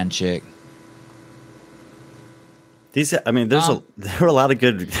 Spencer Panchik. These, I mean, there were a lot of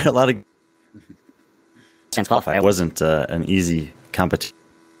good, chance qualifier. It wasn't an easy competition.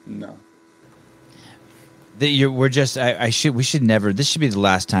 No. We're just. We should never. This should be the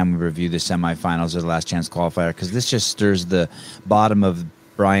last time we review the semifinals or the last chance qualifier, because this just stirs the bottom of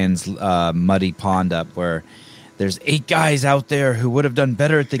Brian's muddy pond up, where there's 8 guys out there who would have done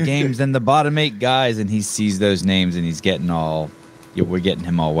better at the games than the bottom 8 guys, and he sees those names and he's getting all. We're getting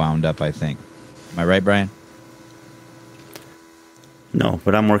him all wound up, I think. Am I right, Brian? No,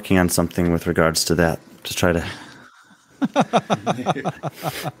 but I'm working on something with regards to that to try to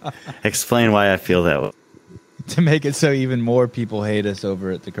explain why I feel that way. To make it so even more people hate us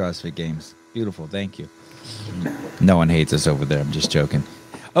over at the CrossFit Games. Beautiful, thank you. No one hates us over there. I'm just joking.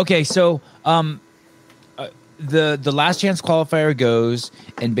 Okay, so the last chance qualifier goes,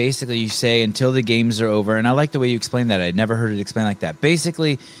 and basically you say until the games are over. And I like the way you explained that. I'd never heard it explained like that.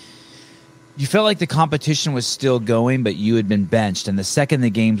 Basically, you felt like the competition was still going, but you had been benched. And the second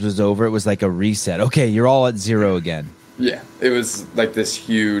the games was over, it was like a reset. Okay, you're all at 0 again. Yeah, it was like this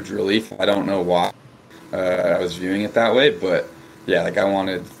huge relief. I don't know why I was viewing it that way, but yeah, like I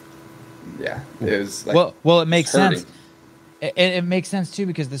wanted. Yeah, it was like well, it makes sense. It makes sense too,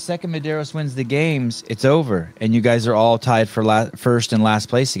 because the second Medeiros wins the games, it's over, and you guys are all tied for first and last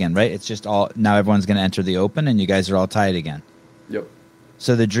place again, right? It's just all now. Everyone's going to enter the Open, and you guys are all tied again. Yep.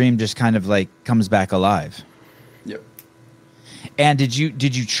 So the dream just kind of like comes back alive. Yep. And did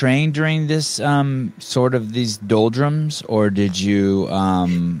you train during this sort of these doldrums, or did you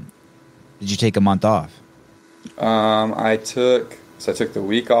take a month off? I took the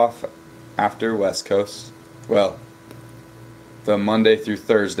week off after West Coast. Well, the Monday through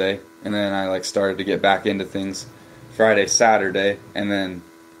Thursday, and then I like started to get back into things Friday, Saturday, and then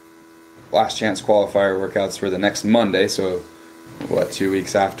last chance qualifier workouts were the next Monday. So 2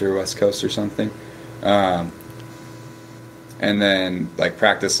 weeks after West Coast or something, and then like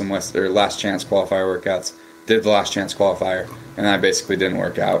practice some last chance qualifier workouts. Did the last chance qualifier, and I basically didn't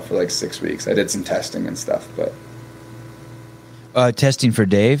work out for like 6 weeks. I did some testing and stuff, but testing for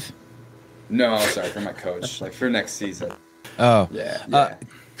Dave? No, sorry, for my coach, like for next season. Oh, yeah.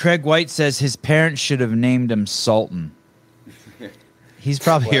 Craig White says his parents should have named him Sultan. He's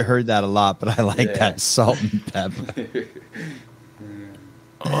probably heard that a lot, but I like that, Sultan Pepper.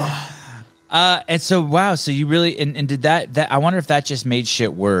 And so, wow, so you really, and did that, I wonder if that just made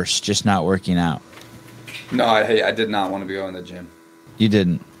shit worse, just not working out. No, I did not want to go in the gym. You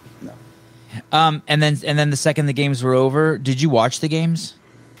didn't? No. And then the second the games were over, did you watch the games?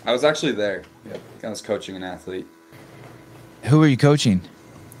 I was actually there. Yeah, I was coaching an athlete. Who were you coaching?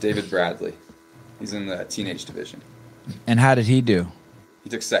 David Bradley. He's in the teenage division. And how did he do? He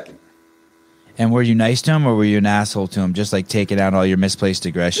took second. And were you nice to him, or were you an asshole to him, just like taking out all your misplaced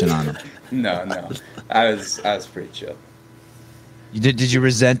aggression on him? No. I was pretty chill. Did you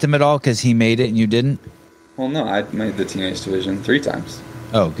resent him at all because he made it and you didn't? Well, no, I made the teenage division 3 times.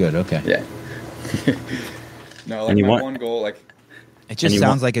 Oh, good. Okay. Yeah. No, like my one goal, like it just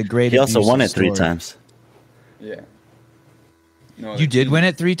sounds like a great. He also won it story. 3 times. Yeah. No, you did win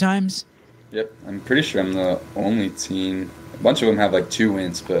it 3 times? Yep. I'm pretty sure I'm the only team. A bunch of them have like 2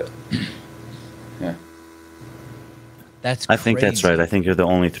 wins, but yeah. That's I think that's right. I think you're the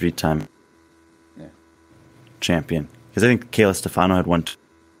only 3-time champion. Because I think Kayla Stefano had won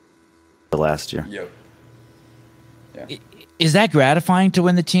last year. Yep. Yeah. Is that gratifying to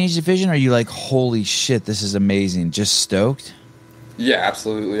win the teenage division? Or are you like, holy shit, this is amazing, just stoked? Yeah,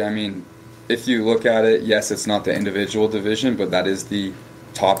 absolutely. I mean, if you look at it, yes, it's not the individual division, but that is the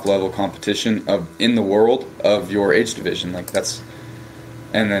top level competition in the world of your age division. Like that's,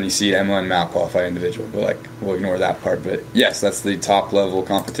 and then you see Emma and Mal qualify individual, but like we'll ignore that part. But yes, that's the top level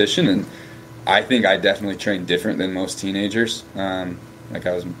competition, and I think I definitely trained different than most teenagers. Like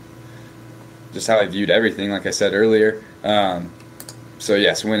I was just how I viewed everything, like I said earlier. So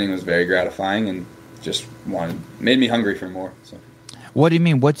yes, winning was very gratifying and just made me hungry for more. So. What do you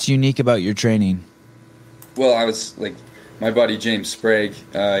mean? What's unique about your training? Well, I was like, my buddy James Sprague,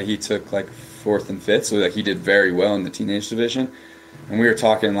 he took like 4th and 5th, so like he did very well in the teenage division. And we were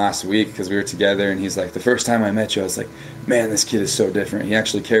talking last week because we were together, and he's like, the first time I met you, I was like, man, this kid is so different. He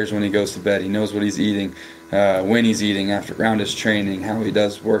actually cares when he goes to bed. He knows what he's eating, when he's eating, around his training, how he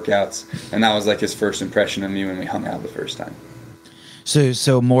does workouts. And that was like his first impression of me when we hung out the first time.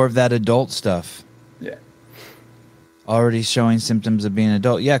 So more of that adult stuff. Yeah. Already showing symptoms of being an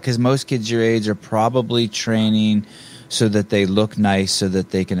adult. Yeah, because most kids your age are probably training so that they look nice so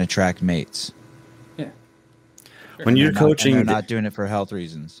that they can attract mates. When you're coaching, they're not doing it for health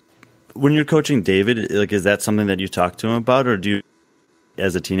reasons. When you're coaching David, like, is that something that you talk to him about, or do you,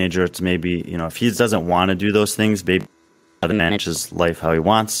 as a teenager, it's maybe, you know, if he doesn't want to do those things, maybe manage his life how he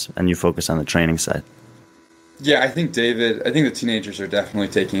wants, and you focus on the training side? Yeah, I think the teenagers are definitely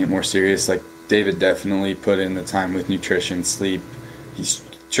taking it more serious. Like David definitely put in the time with nutrition, sleep. He's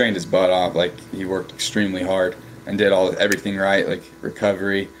trained his butt off. Like he worked extremely hard and did everything right, like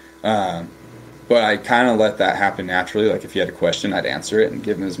recovery. But I kind of let that happen naturally. Like if he had a question, I'd answer it and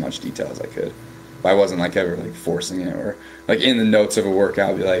give him as much detail as I could. But I wasn't like ever like forcing it, or like in the notes of a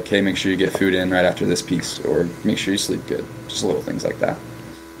workout, be like, hey, make sure you get food in right after this piece, or make sure you sleep good. Just little things like that.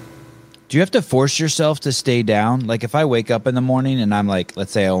 Do you have to force yourself to stay down? Like if I wake up in the morning and I'm like,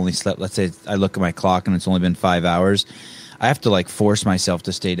 let's say I only slept, let's say I look at my clock and it's only been 5 hours, I have to like force myself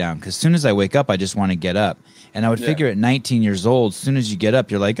to stay down, because as soon as I wake up, I just want to get up. And I would figure at 19 years old, as soon as you get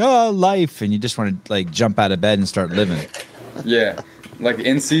up, you're like, oh, life. And you just want to like jump out of bed and start living. Yeah. Like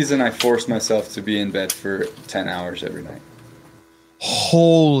in season, I forced myself to be in bed for 10 hours every night.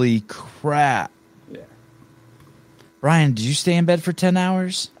 Holy crap. Yeah. Ryan, did you stay in bed for 10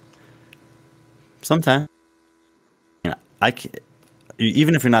 hours? Sometimes. Yeah,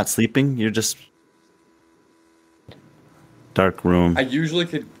 even if you're not sleeping, you're just dark room. I usually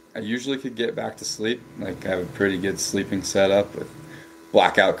could get back to sleep. Like I have a pretty good sleeping setup with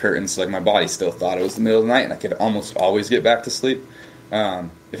blackout curtains. So like my body still thought it was the middle of the night, and I could almost always get back to sleep.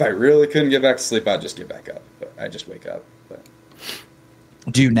 If I really couldn't get back to sleep, I'd just get back up. But I just wake up. But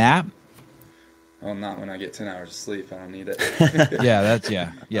do you nap? Well, not when I get 10 hours of sleep. I don't need it. Yeah.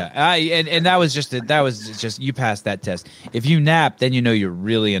 And that was just you passed that test. If you nap, then you know you're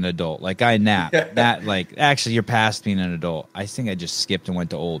really an adult. Like I nap. That like actually you're past being an adult. I think I just skipped and went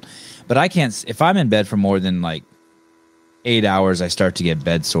to old. But I can't. If I'm in bed for more than like 8 hours, I start to get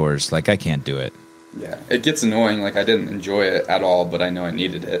bed sores. Like I can't do it. Yeah, it gets annoying. Like I didn't enjoy it at all, but I know I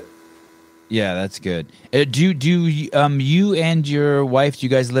needed it. Yeah, that's good. Do you and your wife, do you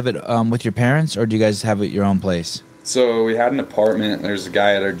guys live at with your parents, or do you guys have your own place? So we had an apartment. There's a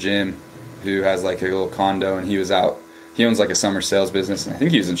guy at our gym who has like a little condo, and he was out. He owns like a summer sales business, and I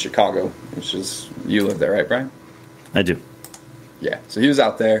think he was in Chicago, which is, you live there, right, Brian? I do. Yeah, so he was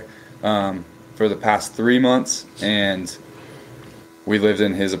out there for the past 3 months, and we lived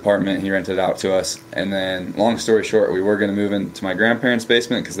in his apartment. He rented it out to us. And then, long story short, we were going to move into my grandparents'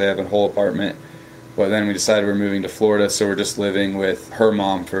 basement because they have a whole apartment. But then we decided we're moving to Florida, so we're just living with her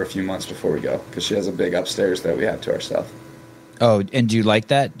mom for a few months before we go, because she has a big upstairs that we have to ourselves. Oh, and do you like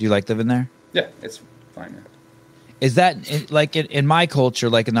that? Do you like living there? Yeah, it's fine. Man. Is that, like in my culture,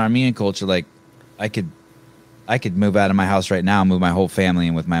 like in the Armenian culture, like I could move out of my house right now and move my whole family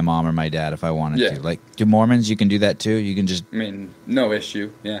in with my mom or my dad if I wanted to. Like, do Mormons, you can do that too? You can just... I mean, no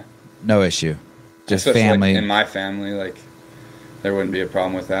issue, yeah. No issue. Just especially family. Like in my family, like, there wouldn't be a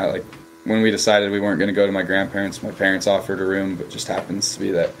problem with that. Like, when we decided we weren't going to go to my grandparents, my parents offered a room, but just happens to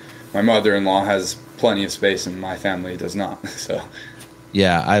be that my mother-in-law has plenty of space and my family does not, so...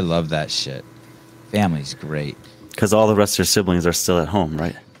 Yeah, I love that shit. Family's great. Because all the rest of your siblings are still at home,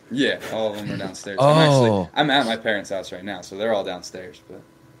 right? Yeah, all of them are downstairs. Oh. I'm at my parents' house right now, so they're all downstairs. But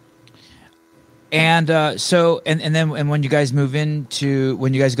and then when you guys move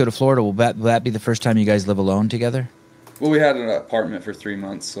when you guys go to Florida, will that be the first time you guys live alone together? Well, we had an apartment for 3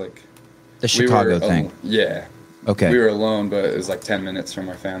 months, like the Chicago thing. Yeah. Okay. We were alone, but it was like 10 minutes from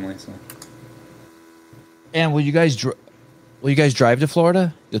our family. So. And will you guys drive to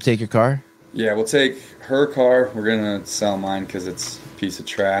Florida? You'll take your car? Yeah, we'll take her car. We're gonna sell mine because it's a piece of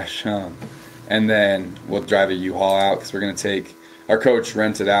trash. And then we'll drive a U-Haul out because we're gonna take our coach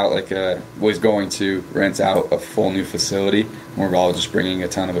rented out was going to rent out a full new facility. And we're all just bringing a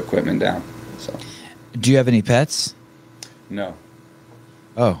ton of equipment down. So, do you have any pets? No.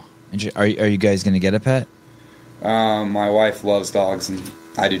 Oh, are you guys going to get a pet? My wife loves dogs, and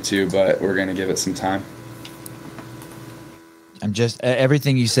I do too, but we're going to give it some time. I'm just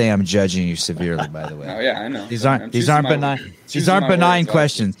everything you say. I'm judging you severely. By the way. Oh yeah, I know. These aren't benign. These aren't benign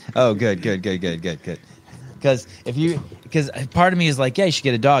questions. Oh, good. Because part of me is like, yeah, you should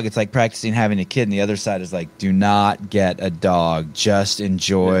get a dog. It's like practicing having a kid, and the other side is like, do not get a dog. Just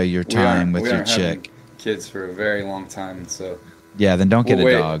enjoy your time with your chick. Kids for a very long time, so yeah, then don't get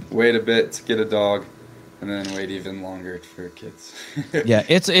a dog. Wait a bit to get a dog, and then wait even longer for kids. Yeah,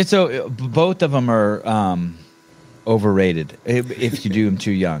 it's both of them are overrated if you do them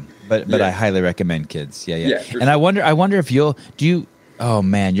too young. But I highly recommend kids. Yeah. And I wonder if do you. Oh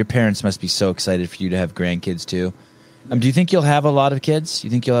man, your parents must be so excited for you to have grandkids too. Do you think you'll have a lot of kids? You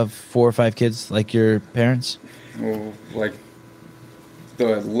think you'll have 4 or 5 kids like your parents? Well, like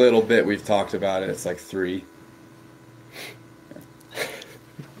the little bit we've talked about it, it's like 3.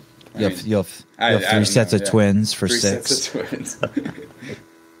 You'll have 3 sets of twins for 6. 3 sets of twins.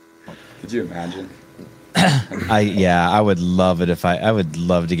 Could you imagine? I would love it I would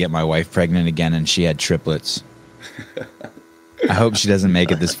love to get my wife pregnant again and she had triplets. I hope she doesn't make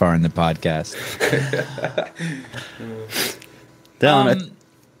it this far in the podcast. Dallin,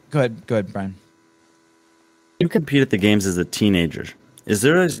 go ahead, Brian. You compete at the games as a teenager. Is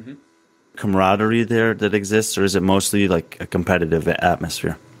there a camaraderie there that exists, or is it mostly like a competitive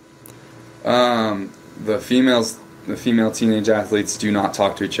atmosphere? The female teenage athletes do not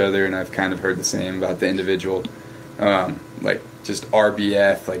talk to each other, and I've kind of heard the same about the individual. Like just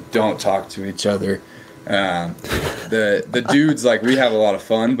RBF, like don't talk to each other. The dudes, like we have a lot of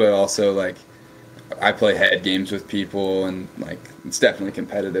fun, but also like I play head games with people, and like it's definitely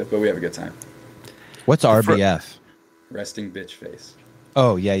competitive, but we have a good time. What's RBF? Resting bitch face.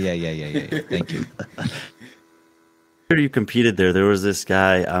 Oh yeah. Thank you. You competed there was this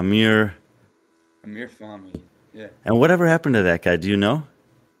guy Amir Fahmy. Yeah. And whatever happened to that guy? Do you know?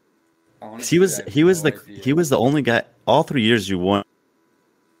 He was the only guy all 3 years you won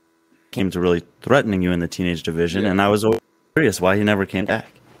came to really threatening you in the teenage division, and I was curious why he never came back.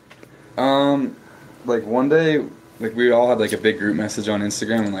 Like one day, like we all had like a big group message on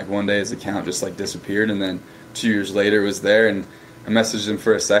Instagram, and like one day his account just like disappeared, and then 2 years later it was there, and I messaged him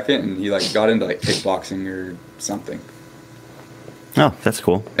for a second, and he like got into like kickboxing or something. Oh, that's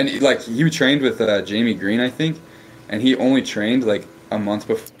cool. And he trained with Jamie Green, I think, and he only trained like a month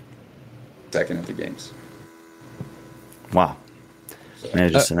before second at the games. Wow.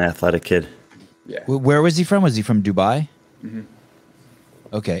 Man, just an athletic kid. Yeah. Where was he from? Was he from Dubai? Mm-hmm.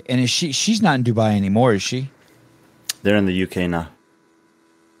 Okay. And she's not in Dubai anymore, is she? They're in the UK now.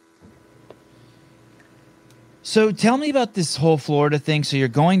 So tell me about this whole Florida thing. So you're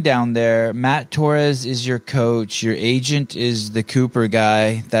going down there. Matt Torres is your coach. Your agent is the Cooper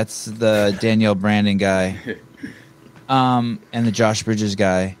guy. That's the Danielle Brandon guy. And the Josh Bridges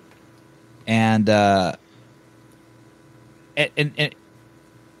guy. And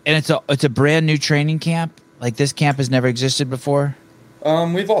it's a brand new training camp. Like this camp has never existed before.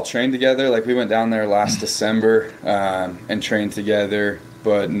 We've all trained together. Like we went down there last December and trained together,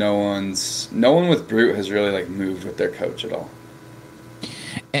 but no one with Brute has really like moved with their coach at all.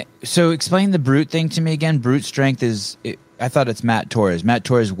 So explain the Brute thing to me again. Brute Strength I thought it's Matt Torres. Matt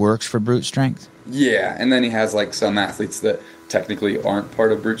Torres works for Brute Strength. Yeah, and then he has like some athletes that technically aren't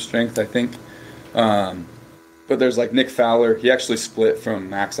part of Brute Strength, I think. But there's like Nick Fowler. He actually split from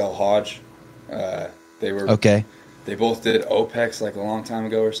Max El-Hodge. They were okay. They both did OPEX like a long time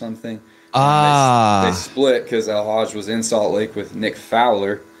ago or something. They split because El-Hodge was in Salt Lake with Nick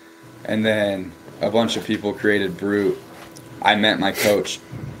Fowler, and then a bunch of people created Brute. I met my coach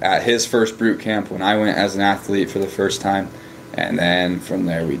at his first Brute camp when I went as an athlete for the first time, and then from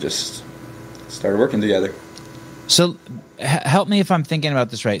there we just started working together. So help me if I'm thinking about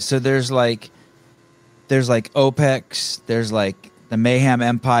this right. So there's like OPEX, there's like the Mayhem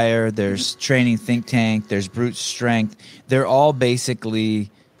Empire, there's Training Think Tank, there's Brute Strength. They're all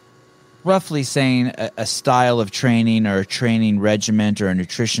basically roughly saying a style of training or a training regiment or a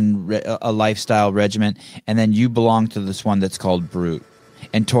nutrition, a lifestyle regiment, and then you belong to this one that's called Brute.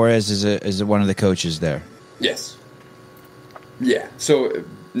 And Torres is one of the coaches there. Yes. Yeah. So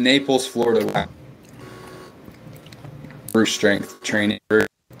Naples, Florida, Brute Strength training.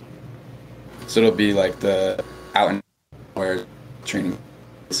 So it'll be like the out and where training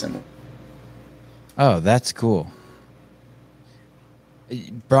similar. Oh, that's cool.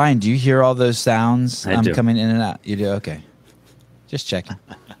 Brian, do you hear all those sounds I do. coming in and out? You do? Okay. Just checking.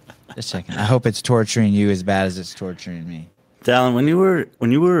 I hope it's torturing you as bad as it's torturing me. Dallin, when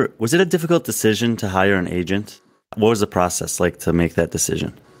you were, was it a difficult decision to hire an agent? What was the process like to make that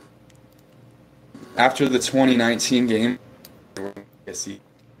decision? After the 2019 game,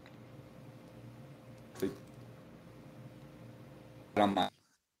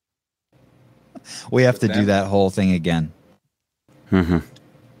 we have to do that whole thing again. Mm-hmm.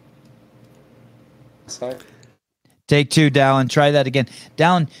 Take 2, Dallin. Try that again.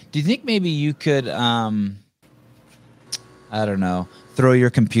 Dallin, do you think maybe you could, I don't know, throw your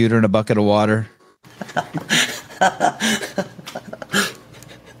computer in a bucket of water?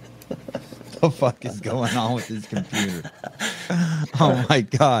 What the fuck is going on with this computer? Oh my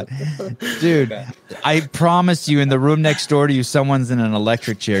God. Dude, I promise you in the room next door to you, someone's in an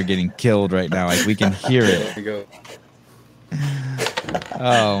electric chair getting killed right now. Like we can hear it.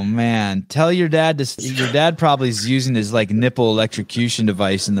 Oh man. Tell your dad your dad probably is using his like nipple electrocution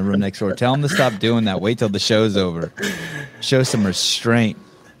device in the room next door. Tell him to stop doing that. Wait till the show's over. Show some restraint.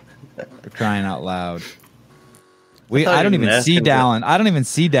 For crying out loud. I don't even see Dallin. I don't even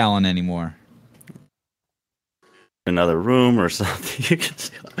see Dallin anymore. Another room or something. You can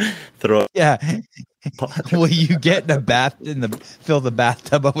throw. Yeah. Will you get in a bath fill the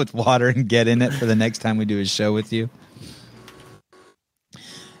bathtub up with water and get in it for the next time we do a show with you?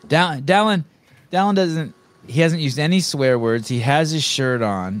 Dallin doesn't. He hasn't used any swear words. He has his shirt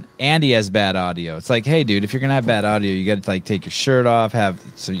on, and he has bad audio. It's like, hey, dude, if you're gonna have bad audio, you got to like take your shirt off,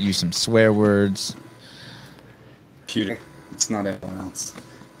 use some swear words. Computer. It's not anyone else.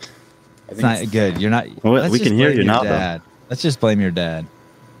 It's not good. You're not. Well, we can hear you now, though. Let's just blame your dad.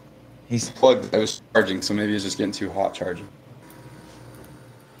 He's plugged. I was charging, so maybe it's just getting too hot charging.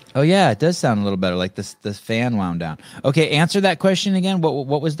 Oh yeah, it does sound a little better. Like the fan wound down. Okay, answer that question again.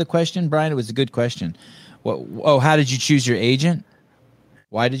 What was the question, Brian? It was a good question. How did you choose your agent?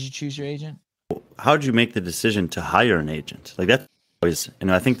 Why did you choose your agent? How did you make the decision to hire an agent? Like that always,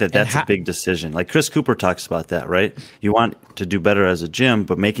 I think that's a big decision. Like Chris Cooper talks about that, right? You want to do better as a gym,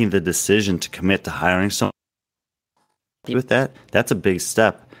 but making the decision to commit to hiring someone with that's a big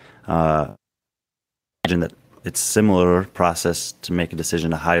step. Imagine that it's similar process to make a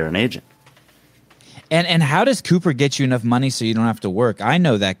decision to hire an agent. And how does Cooper get you enough money so you don't have to work? I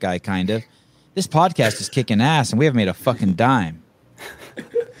know that guy kind of. This podcast is kicking ass, and we haven't made a fucking dime.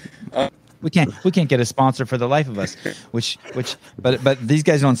 We can't get a sponsor for the life of us. But these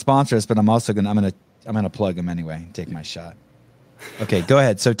guys don't sponsor us. But I'm gonna plug them anyway. Take my shot. Okay, go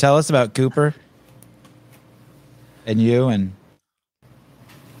ahead. So tell us about Cooper and you and.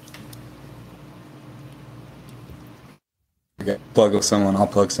 Okay, plug with someone. I'll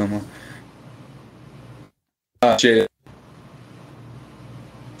plug someone. Shit.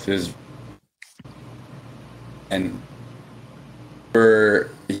 And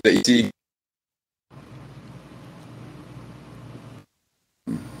for the EC.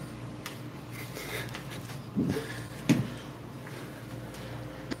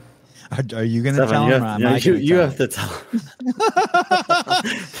 Are you going to tell him? You have to tell him.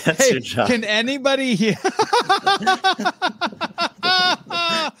 That's your job. Can anybody hear?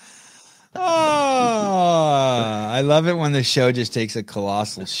 I love it when the show just takes a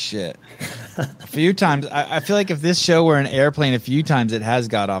colossal shit. A few times, I feel like if this show were an airplane, a few times it has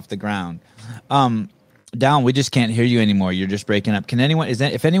got off the ground. Down, we just can't hear you anymore. You're just breaking up.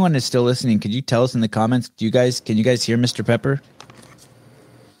 If anyone is still listening, could you tell us in the comments? Can you guys hear Mr. Pepper?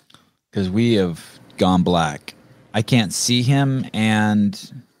 Because we have gone black. I can't see him,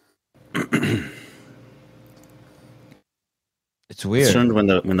 and it's weird. Concerned when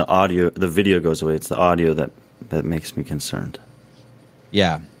the video goes away. It's the audio that makes me concerned.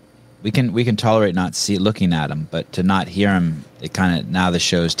 Yeah, we can tolerate not looking at him, but to not hear him, it kind of now the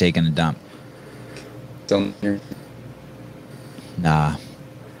show's taking a dump. Don't hear. Nah.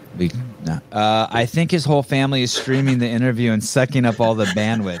 I think his whole family is streaming the interview and sucking up all the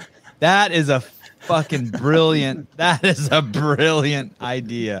bandwidth. That is a fucking brilliant. That is a brilliant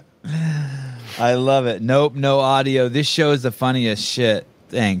idea. I love it. Nope, no audio. This show is the funniest shit.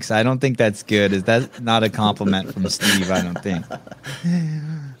 Thanks. I don't think that's good. Is that not a compliment from Steve? I don't think.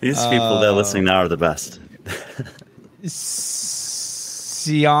 These people that are listening now are the best.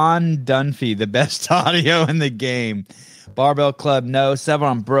 Sion Dunphy, the best audio in the game. Barbell Club, no.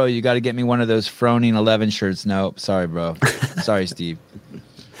 Sevron, bro, you got to get me one of those Froning 11 shirts. Nope. Sorry, bro. Sorry, Steve.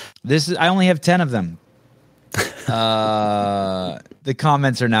 I only have 10 of them. The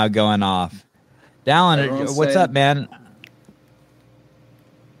comments are now going off. Dallin, what's up, man?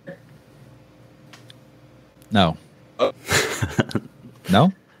 No. Oh.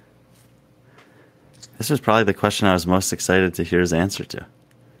 No? This was probably the question I was most excited to hear his answer to.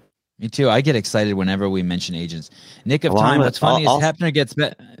 Me too. I get excited whenever we mention agents. Nick of Along Time. with- What's funny I'll- is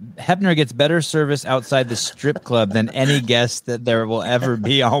Hepner gets better service outside the strip club than any guest that there will ever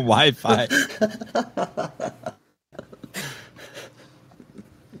be on Wi-Fi.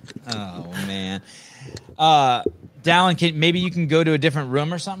 Oh man. Dallin, maybe you can go to a different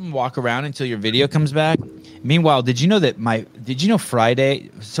room or something, walk around until your video comes back. Meanwhile, did you know Friday?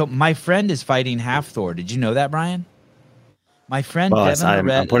 So my friend is fighting Half Thor. Did you know that, Brian? My friend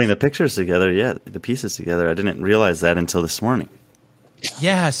Devin I'm putting the pictures together. Yeah, the pieces together. I didn't realize that until this morning.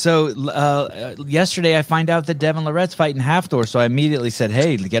 Yeah, so yesterday I find out that Devin Lorette's fighting Half Thor, so I immediately said,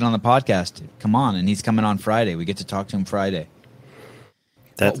 "Hey, get on the podcast. Come on." And he's coming on Friday. We get to talk to him Friday.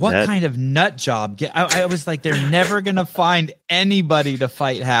 What kind of nut job? I was like, they're never going to find anybody to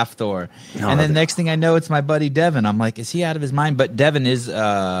fight Half Thor. No, and then next thing I know, it's my buddy Devin. I'm like, is he out of his mind? But Devin is,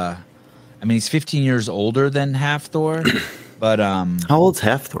 he's 15 years older than Half Thor. But how old's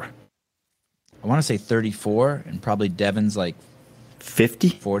Half Thor? I want to say 34, and probably Devin's like 50?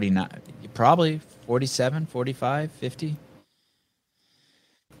 49, probably 47, 45, 50.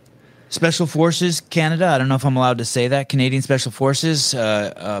 Special Forces Canada. I don't know if I'm allowed to say that. Canadian Special Forces.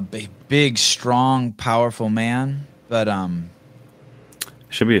 A big, strong, powerful man. But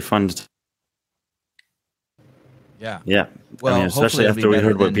should be fun. Yeah. Yeah. Well, especially after we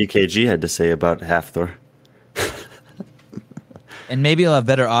heard what BKG had to say about Half Thor. And maybe he'll have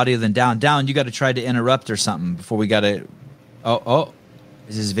better audio than Down. Down, you got to try to interrupt or something before we got to. Oh,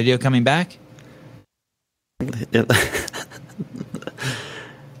 is his video coming back?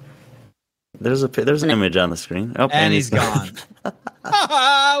 There's an image on the screen. Oh, and he's gone.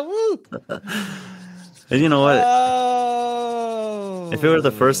 Woo. And you know what? Oh. If it were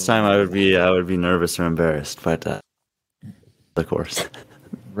the first time, I would be nervous or embarrassed. But of course,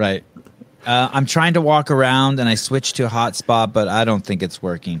 right. I'm trying to walk around, and I switched to a hotspot, but I don't think it's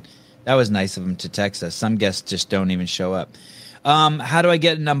working. That was nice of him to text us. Some guests just don't even show up. How do I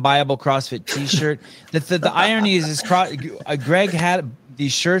get an unbuyable CrossFit T-shirt? The irony is Greg had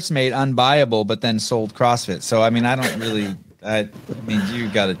these shirts made unbuyable, but then sold CrossFit. So I don't really. You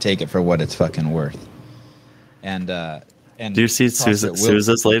got to take it for what it's fucking worth. And do you see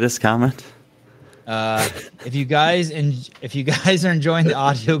Sousa's latest comment? If you guys are enjoying the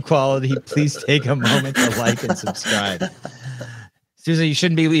audio quality, please take a moment to like and subscribe. Susan, you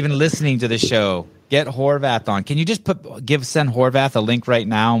shouldn't be even listening to the show. Get Horvath on. Can you just send Horvath a link right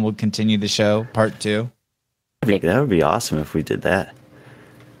now, and we'll continue the show, part 2? That would be awesome if we did that.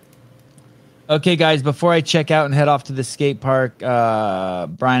 Okay, guys, before I check out and head off to the skate park, Brian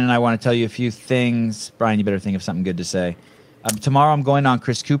and I want to tell you a few things. Brian, you better think of something good to say. Tomorrow I'm going on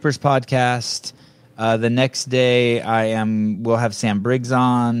Chris Cooper's podcast. The next day we'll have Sam Briggs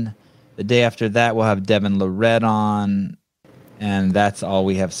on. The day after that we'll have Devin Lorette on. And that's all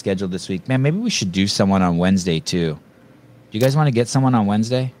we have scheduled this week. Man, maybe we should do someone on Wednesday too. Do you guys want to get someone on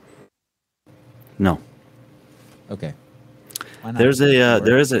Wednesday? No. Okay. Why not?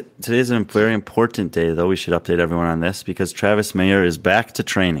 Today's a very important day, though. We should update everyone on this because Travis Mayer is back to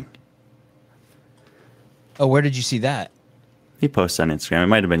training. Oh, where did you see that? He posted on Instagram. It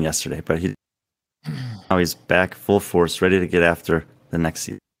might have been yesterday, but now he's back full force, ready to get after the next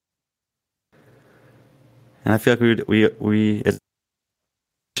season. And I feel like we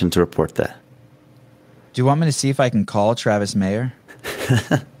to report that. Do you want me to see if I can call Travis Mayer?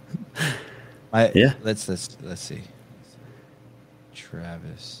 Yeah. Let's see.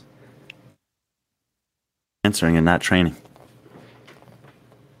 Travis. Answering and not training.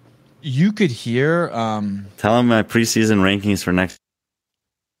 You could hear. Tell him my preseason rankings for next.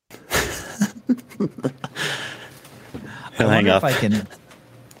 He'll hang up.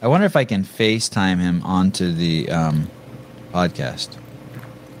 I wonder if I can FaceTime him onto the podcast.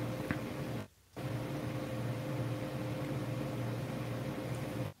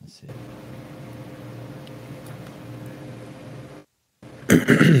 Let's see.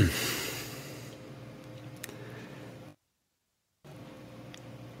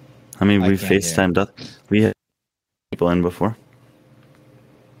 I mean, we FaceTimed up. We had people in before.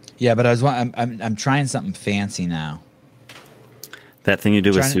 Yeah, but I'm trying something fancy now. That thing you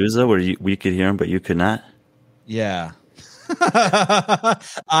do with Sousa where we could hear him, but you could not? Yeah.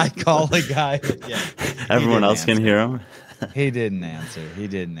 I call a guy. Yeah. Everyone else can hear him? He didn't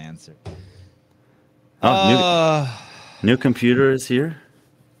answer. New computer is here?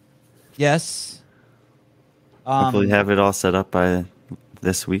 Yes. Hopefully have it all set up by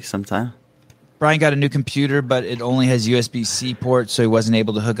this week sometime. Brian got a new computer, but it only has USB-C port, so he wasn't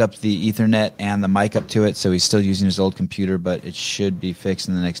able to hook up the Ethernet and the mic up to it, so he's still using his old computer, but it should be fixed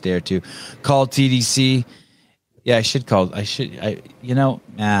in the next day or two. Call TDC. Yeah, I should call. I don't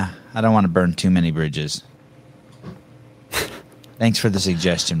want to burn too many bridges. Thanks for the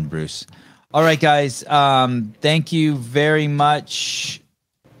suggestion, Bruce. All right, guys. Thank you very much.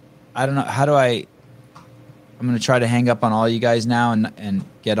 I don't know. I'm going to try to hang up on all you guys now and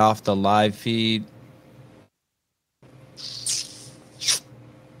get off the live feed.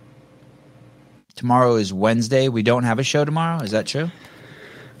 Tomorrow is Wednesday. We don't have a show tomorrow. Is that true?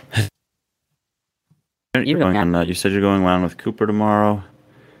 You said you're going around with Cooper tomorrow.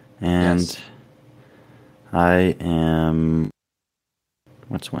 And yes. I am...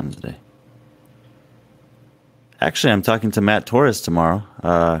 What's Wednesday? Actually, I'm talking to Matt Torres tomorrow.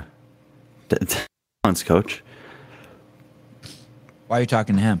 Coach. Why are you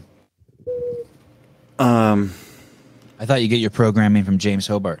talking to him? I thought you get your programming from James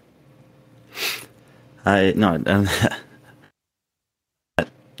Hobart.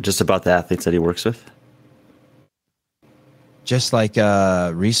 Just about the athletes that he works with. Just like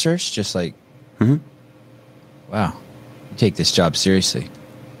research, just like. Mm-hmm. Wow, you take this job seriously.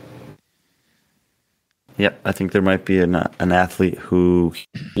 Yep, I think there might be an athlete who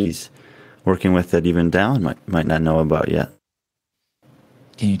he's working with that even Dallin might not know about yet.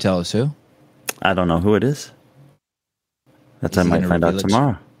 Can you tell us who? I don't know who it is. I might find out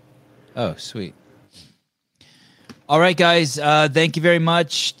tomorrow. Oh, sweet. All right, guys. Thank you very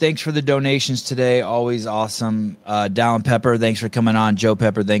much. Thanks for the donations today. Always awesome. Dallin Pepper, thanks for coming on. Joe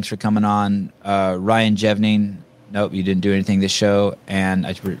Pepper, thanks for coming on. Ryan Jevning, nope, you didn't do anything this show. And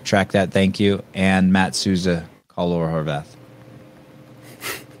I retract that. Thank you. And Matt Souza, call Laura Horvath.